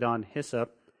wine and put on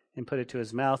hyssop and put it to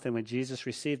his mouth. And when Jesus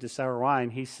received the sour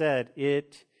wine, he said,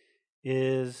 It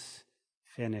is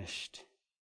finished.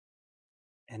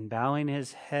 And bowing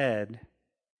his head,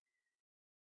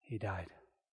 he died.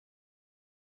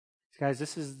 Guys,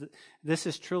 this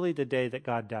is truly the day that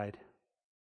God died.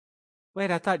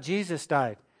 Wait, I thought Jesus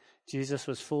died. Jesus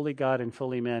was fully God and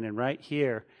fully man, and right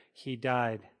here, he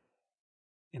died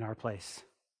in our place.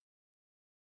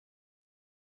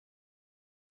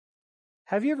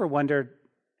 Have you ever wondered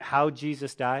how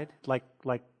Jesus died? Like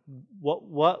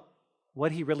what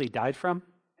he really died from?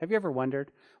 Have you ever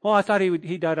wondered? Well, I thought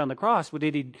he died on the cross. Well,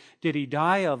 did he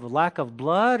die of lack of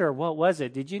blood, or what was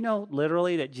it? Did you know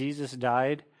literally that Jesus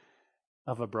died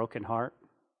of a broken heart?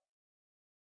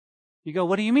 You go,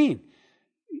 what do you mean?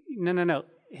 No.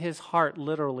 His heart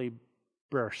literally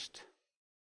burst.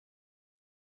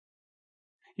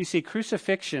 You see,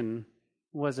 crucifixion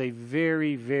was a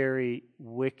very, very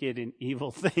wicked and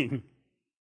evil thing.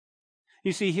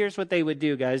 You see, here's what they would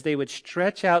do, guys. They would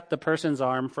stretch out the person's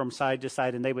arm from side to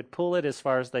side, and they would pull it as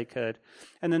far as they could.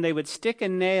 And then they would stick a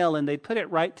nail, and they'd put it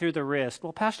right through the wrist.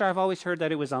 Well, Pastor, I've always heard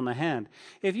that it was on the hand.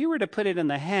 If you were to put it in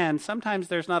the hand, sometimes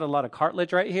there's not a lot of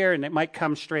cartilage right here, and it might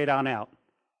come straight on out.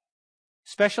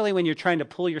 Especially when you're trying to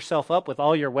pull yourself up with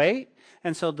all your weight.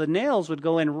 And so the nails would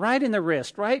go in right in the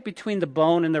wrist, right between the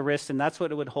bone and the wrist, and that's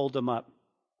what it would hold them up.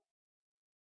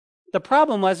 The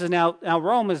problem was now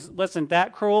Rome wasn't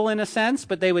that cruel in a sense,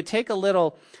 but they would take a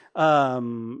little,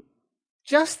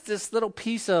 just this little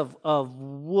piece of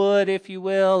wood, if you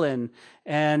will, and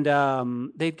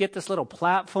they'd get this little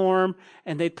platform,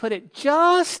 and they'd put it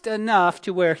just enough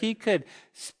to where he could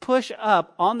push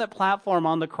up on the platform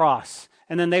on the cross,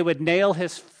 and then they would nail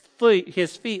his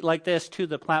feet like this to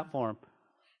the platform.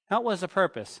 That was the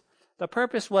purpose. The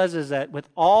purpose was that with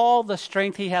all the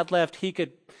strength he had left, he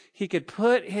could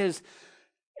put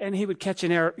and he would catch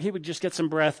an air, he would just get some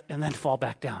breath and then fall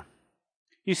back down.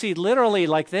 You see, literally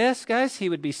like this, guys, he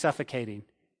would be suffocating.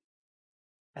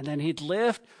 And then he'd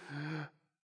lift,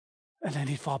 and then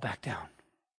he'd fall back down.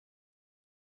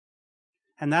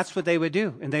 And that's what they would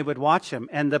do, and they would watch him.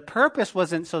 And the purpose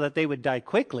wasn't so that they would die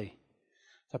quickly.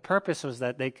 The purpose was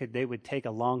that they would take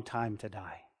a long time to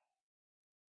die.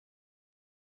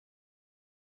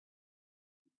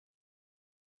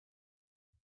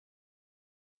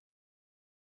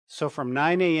 So from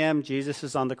 9 a.m., Jesus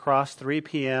is on the cross. 3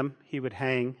 p.m., he would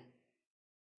hang.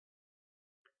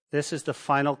 This is the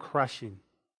final crushing.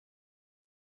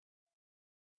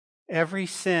 Every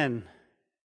sin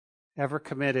ever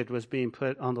committed was being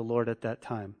put on the Lord at that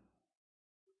time.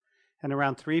 And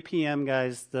around 3 p.m.,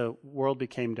 guys, the world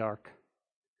became dark.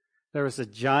 There was a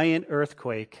giant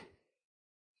earthquake.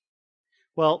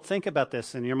 Well, think about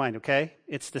this in your mind, okay?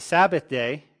 It's the Sabbath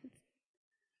day,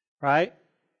 right?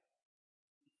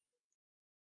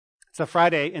 It's a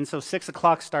Friday, and so 6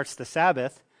 o'clock starts the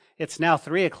Sabbath. It's now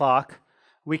 3 o'clock.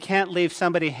 We can't leave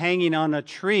somebody hanging on a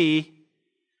tree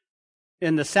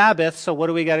in the Sabbath, so what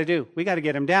do we got to do? We got to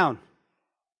get him down.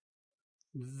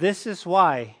 This is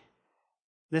why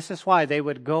they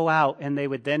would go out and they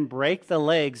would then break the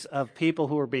legs of people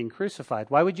who were being crucified.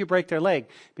 Why would you break their leg?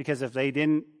 Because if they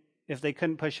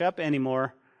couldn't push up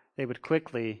anymore, they would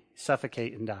quickly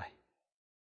suffocate and die.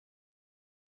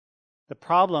 The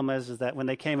problem is that when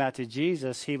they came out to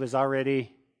Jesus, he was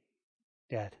already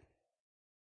dead.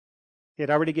 He had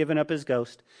already given up his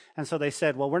ghost. And so they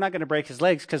said, well, we're not going to break his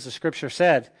legs because the scripture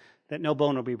said that no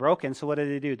bone will be broken. So what did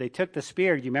they do? They took the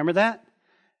spear. Do you remember that?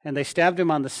 And they stabbed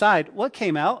him on the side. What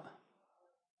came out?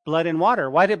 Blood and water.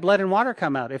 Why did blood and water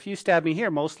come out? If you stab me here,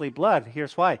 mostly blood.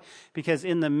 Here's why. Because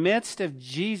in the midst of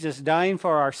Jesus dying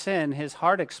for our sin, his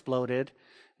heart exploded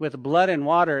with blood and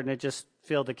water, and it just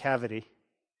filled the cavity.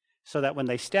 So that when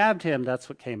they stabbed him, that's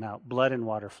what came out. Blood and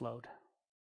water flowed.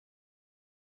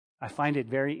 I find it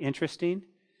very interesting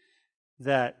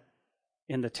that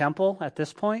in the temple at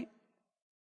this point,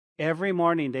 every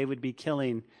morning they would be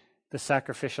killing the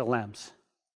sacrificial lambs.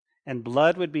 And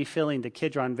blood would be filling the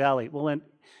Kidron Valley. Well,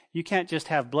 you can't just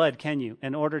have blood, can you?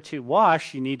 In order to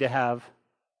wash, you need to have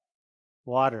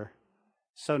water.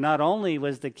 So not only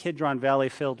was the Kidron Valley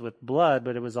filled with blood,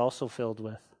 but it was also filled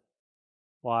with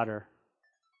water.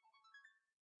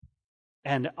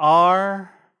 And our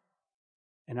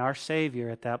Savior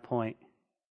at that point,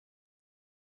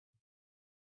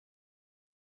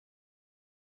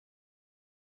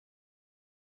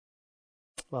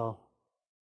 well,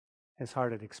 his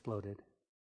heart had exploded.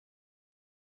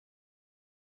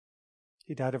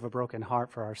 He died of a broken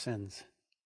heart for our sins.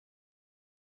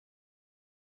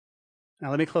 Now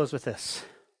let me close with this.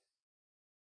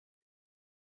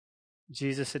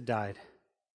 Jesus had died.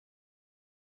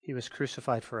 He was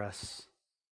crucified for us.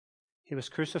 He was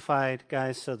crucified,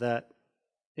 guys, so that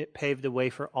it paved the way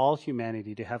for all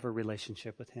humanity to have a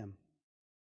relationship with him.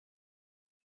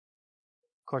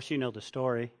 Of course, you know the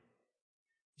story.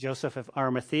 Joseph of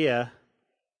Arimathea,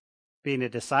 being a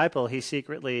disciple, he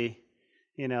secretly,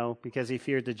 because he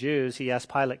feared the Jews, he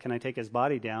asked Pilate, can I take his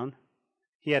body down?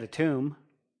 He had a tomb.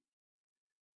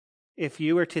 If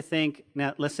you were to think,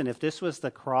 now listen, if this was the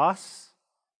cross,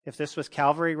 if this was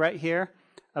Calvary right here,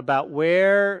 about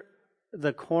where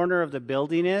the corner of the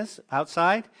building is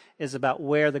outside is about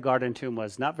where the garden tomb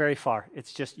was. Not very far.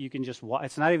 It's just, you can just walk.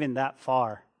 It's not even that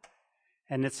far.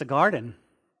 And it's a garden.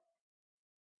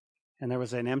 And there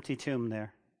was an empty tomb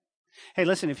there. Hey,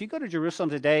 listen, if you go to Jerusalem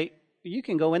today, you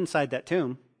can go inside that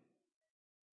tomb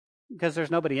because there's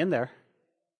nobody in there.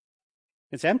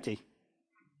 It's empty.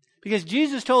 Because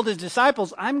Jesus told his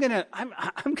disciples, I'm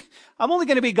only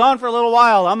going to be gone for a little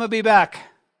while. I'm going to be back.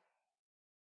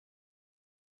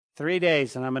 3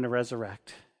 days and I'm going to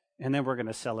resurrect. And then we're going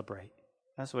to celebrate.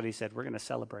 That's what he said. We're going to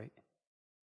celebrate.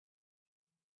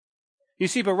 You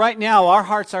see, but right now our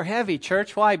hearts are heavy,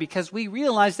 church. Why? Because we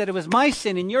realize that it was my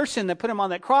sin and your sin that put him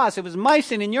on that cross. It was my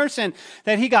sin and your sin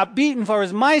that he got beaten for. It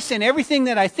was my sin. Everything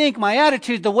that I think, my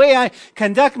attitude, the way I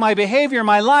conduct my behavior,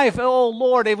 my life. Oh,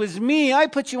 Lord, it was me. I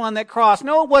put you on that cross.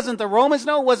 No, it wasn't the Romans.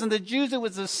 No, it wasn't the Jews. It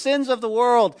was the sins of the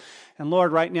world. And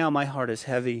Lord, right now my heart is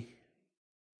heavy.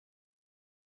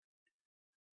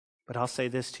 But I'll say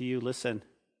this to you, listen.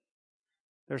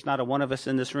 There's not a one of us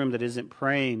in this room that isn't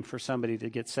praying for somebody to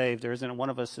get saved. There isn't a one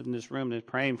of us in this room that's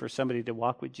praying for somebody to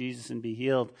walk with Jesus and be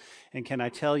healed. And can I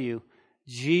tell you,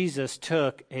 Jesus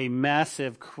took a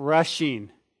massive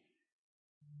crushing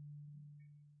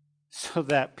so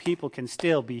that people can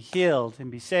still be healed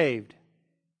and be saved.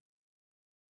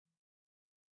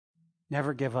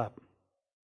 Never give up.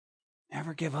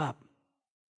 Never give up.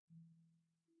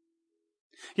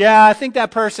 Yeah, I think that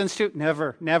person's too...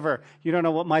 Never, never. You don't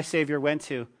know what my Savior went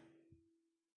to.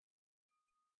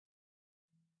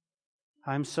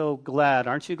 I'm so glad.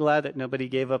 Aren't you glad that nobody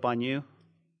gave up on you?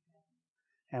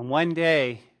 And one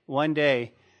day,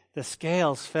 the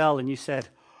scales fell and you said,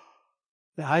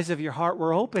 the eyes of your heart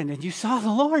were opened and you saw the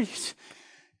Lord.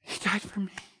 He died for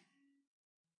me.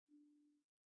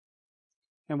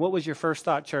 And what was your first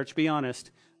thought, church? Be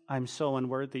honest. I'm so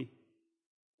unworthy.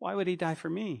 Why would he die for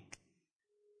me?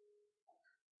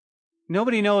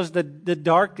 Nobody knows the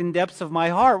dark and depths of my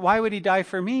heart. Why would he die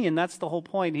for me? And that's the whole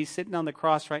point. He's sitting on the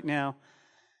cross right now,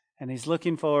 and he's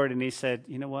looking forward, and he said,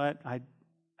 you know what? I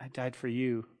died for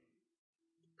you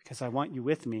because I want you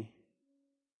with me.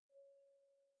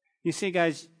 You see,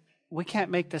 guys, we can't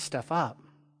make this stuff up.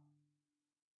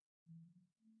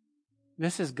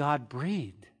 This is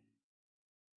God-breathed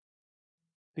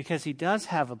because he does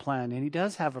have a plan, and he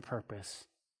does have a purpose.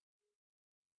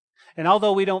 And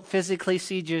although we don't physically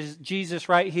see Jesus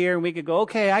right here, and we could go,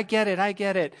 okay, I get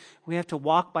it. We have to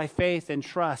walk by faith and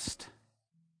trust.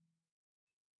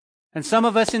 And some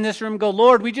of us in this room go,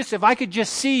 Lord, if I could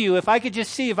just see you, if I could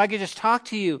just talk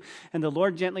to you. And the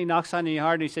Lord gently knocks on your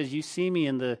heart and he says, you see me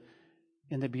in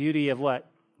the beauty of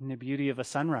what? In the beauty of a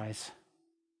sunrise.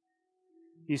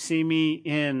 You see me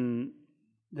in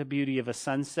the beauty of a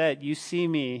sunset. You see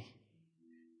me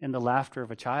in the laughter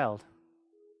of a child.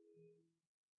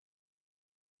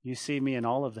 You see me in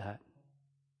all of that.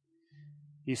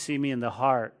 You see me in the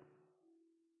heart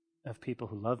of people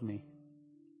who love me.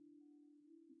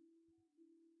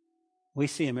 We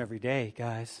see him every day,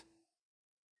 guys.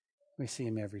 We see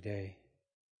him every day.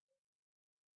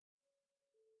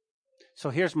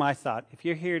 So here's my thought. If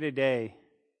you're here today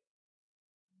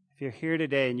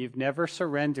and you've never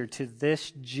surrendered to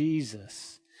this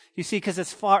Jesus, you see,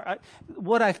 because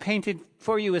what I've painted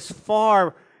for you is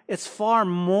it's far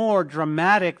more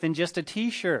dramatic than just a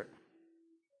t-shirt.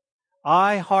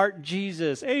 I heart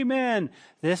Jesus. Amen.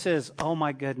 This is, oh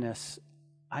my goodness,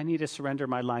 I need to surrender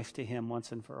my life to him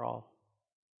once and for all.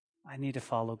 I need to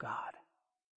follow God.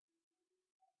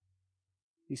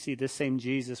 You see, this same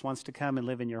Jesus wants to come and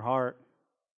live in your heart.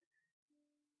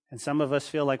 And some of us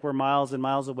feel like we're miles and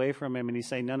miles away from him, and he's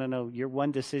saying, no, you're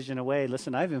one decision away.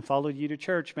 Listen, I haven't followed you to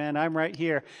church, man. I'm right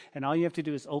here. And all you have to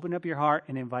do is open up your heart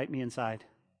and invite me inside.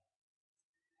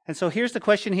 And so here's the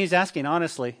question he's asking,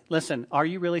 honestly. Listen, are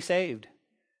you really saved?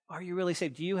 Are you really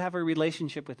saved? Do you have a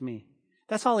relationship with me?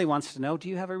 That's all he wants to know. Do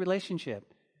you have a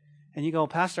relationship? And you go,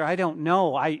 Pastor, I don't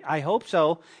know. I hope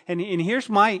so. And here's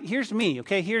me,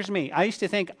 okay? Here's me. I used to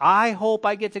think, I hope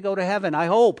I get to go to heaven. I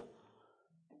hope.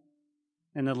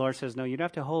 And the Lord says, no, you don't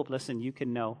have to hope. Listen, you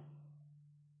can know.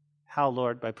 How,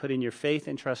 Lord? By putting your faith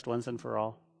and trust once and for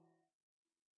all.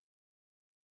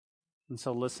 And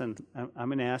so listen, I'm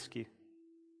going to ask you.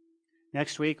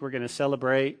 Next week, we're going to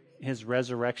celebrate his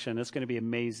resurrection. It's going to be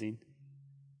amazing.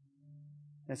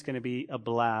 It's going to be a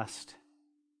blast.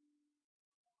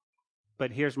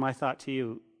 But here's my thought to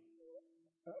you.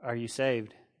 Are you saved?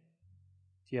 Do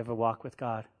you have a walk with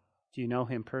God? Do you know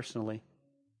him personally?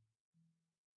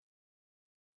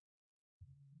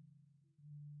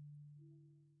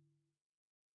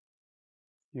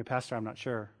 Your pastor, I'm not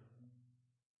sure.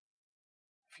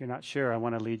 If you're not sure, I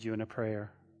want to lead you in a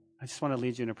prayer. I just want to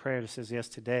lead you in a prayer that says yes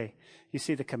today. You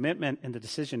see, the commitment and the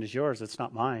decision is yours. It's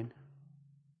not mine.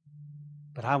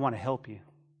 But I want to help you.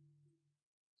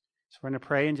 So we're going to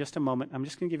pray in just a moment. I'm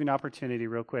just going to give you an opportunity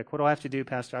real quick. What do I have to do,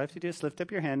 Pastor? All I have to do is lift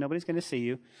up your hand. Nobody's going to see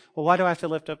you. Well, why do I have to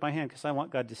lift up my hand? Because I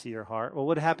want God to see your heart. Well,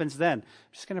 what happens then?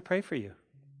 I'm just going to pray for you.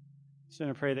 I'm just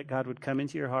going to pray that God would come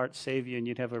into your heart, save you, and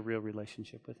you'd have a real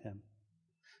relationship with him.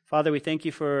 Father, we thank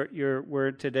you for your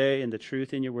word today and the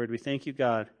truth in your word. We thank you,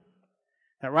 God,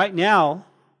 that right now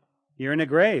you're in a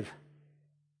grave.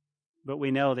 But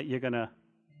we know that you're going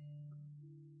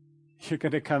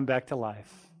to come back to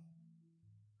life.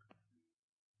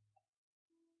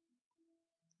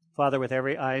 Father, with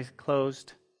every eye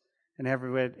closed and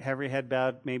every head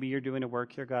bowed, maybe you're doing a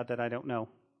work here, God, that I don't know,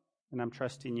 and I'm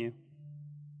trusting you.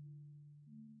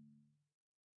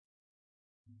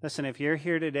 Listen, if you're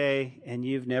here today and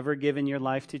you've never given your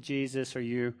life to Jesus, or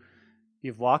you've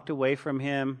walked away from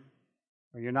him,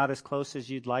 or you're not as close as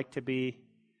you'd like to be,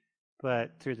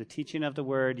 but through the teaching of the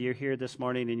word, you're here this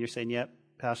morning and you're saying, yep,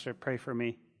 Pastor, pray for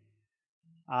me.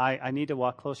 I need to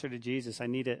walk closer to Jesus. I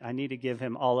need to give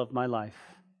him all of my life.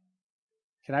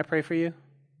 Can I pray for you?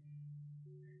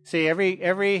 See,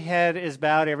 every head is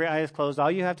bowed, every eye is closed.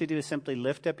 All you have to do is simply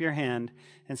lift up your hand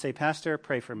and say, Pastor,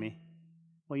 pray for me.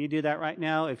 Will you do that right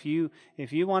now? If you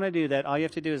want to do that, all you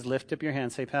have to do is lift up your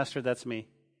hand. Say, Pastor, that's me.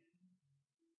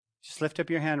 Just lift up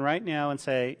your hand right now and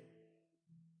say,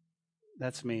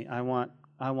 that's me. I want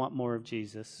more of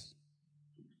Jesus.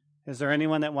 Is there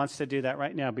anyone that wants to do that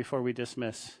right now before we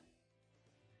dismiss?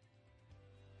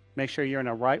 Make sure you're in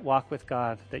a right walk with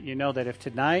God, that you know that if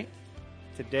today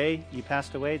you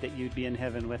passed away, that you'd be in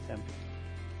heaven with him.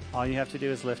 All you have to do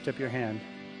is lift up your hand.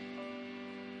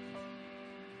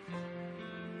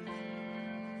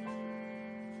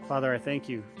 Father, I thank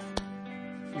you.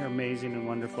 You're amazing and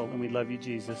wonderful, and we love you,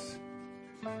 Jesus.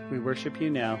 We worship you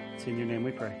now. It's in your name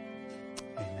we pray.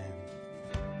 Amen.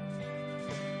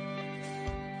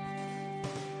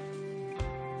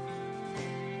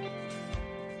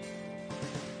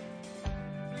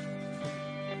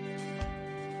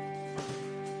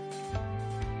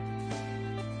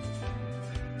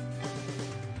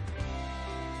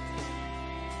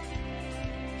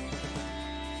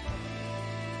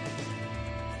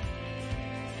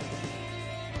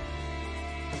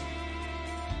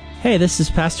 Hey, this is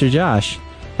Pastor Josh.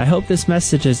 I hope this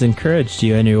message has encouraged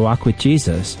you in your walk with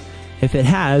Jesus. If it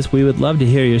has, we would love to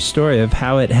hear your story of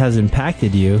how it has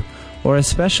impacted you, or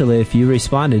especially if you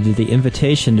responded to the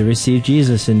invitation to receive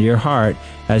Jesus into your heart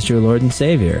as your Lord and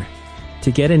Savior.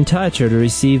 To get in touch or to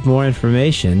receive more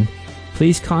information,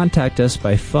 please contact us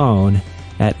by phone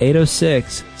at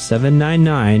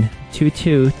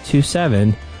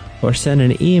 806-799-2227 or send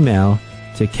an email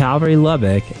to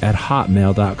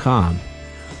calvarylubbock@hotmail.com.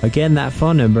 Again, that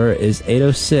phone number is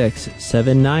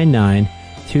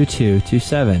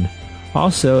 806-799-2227.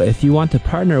 Also, if you want to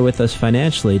partner with us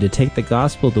financially to take the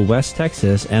gospel to West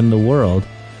Texas and the world,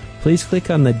 please click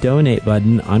on the donate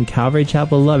button on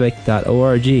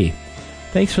calvarychapellubbock.org.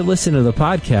 Thanks for listening to the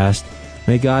podcast.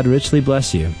 May God richly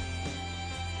bless you.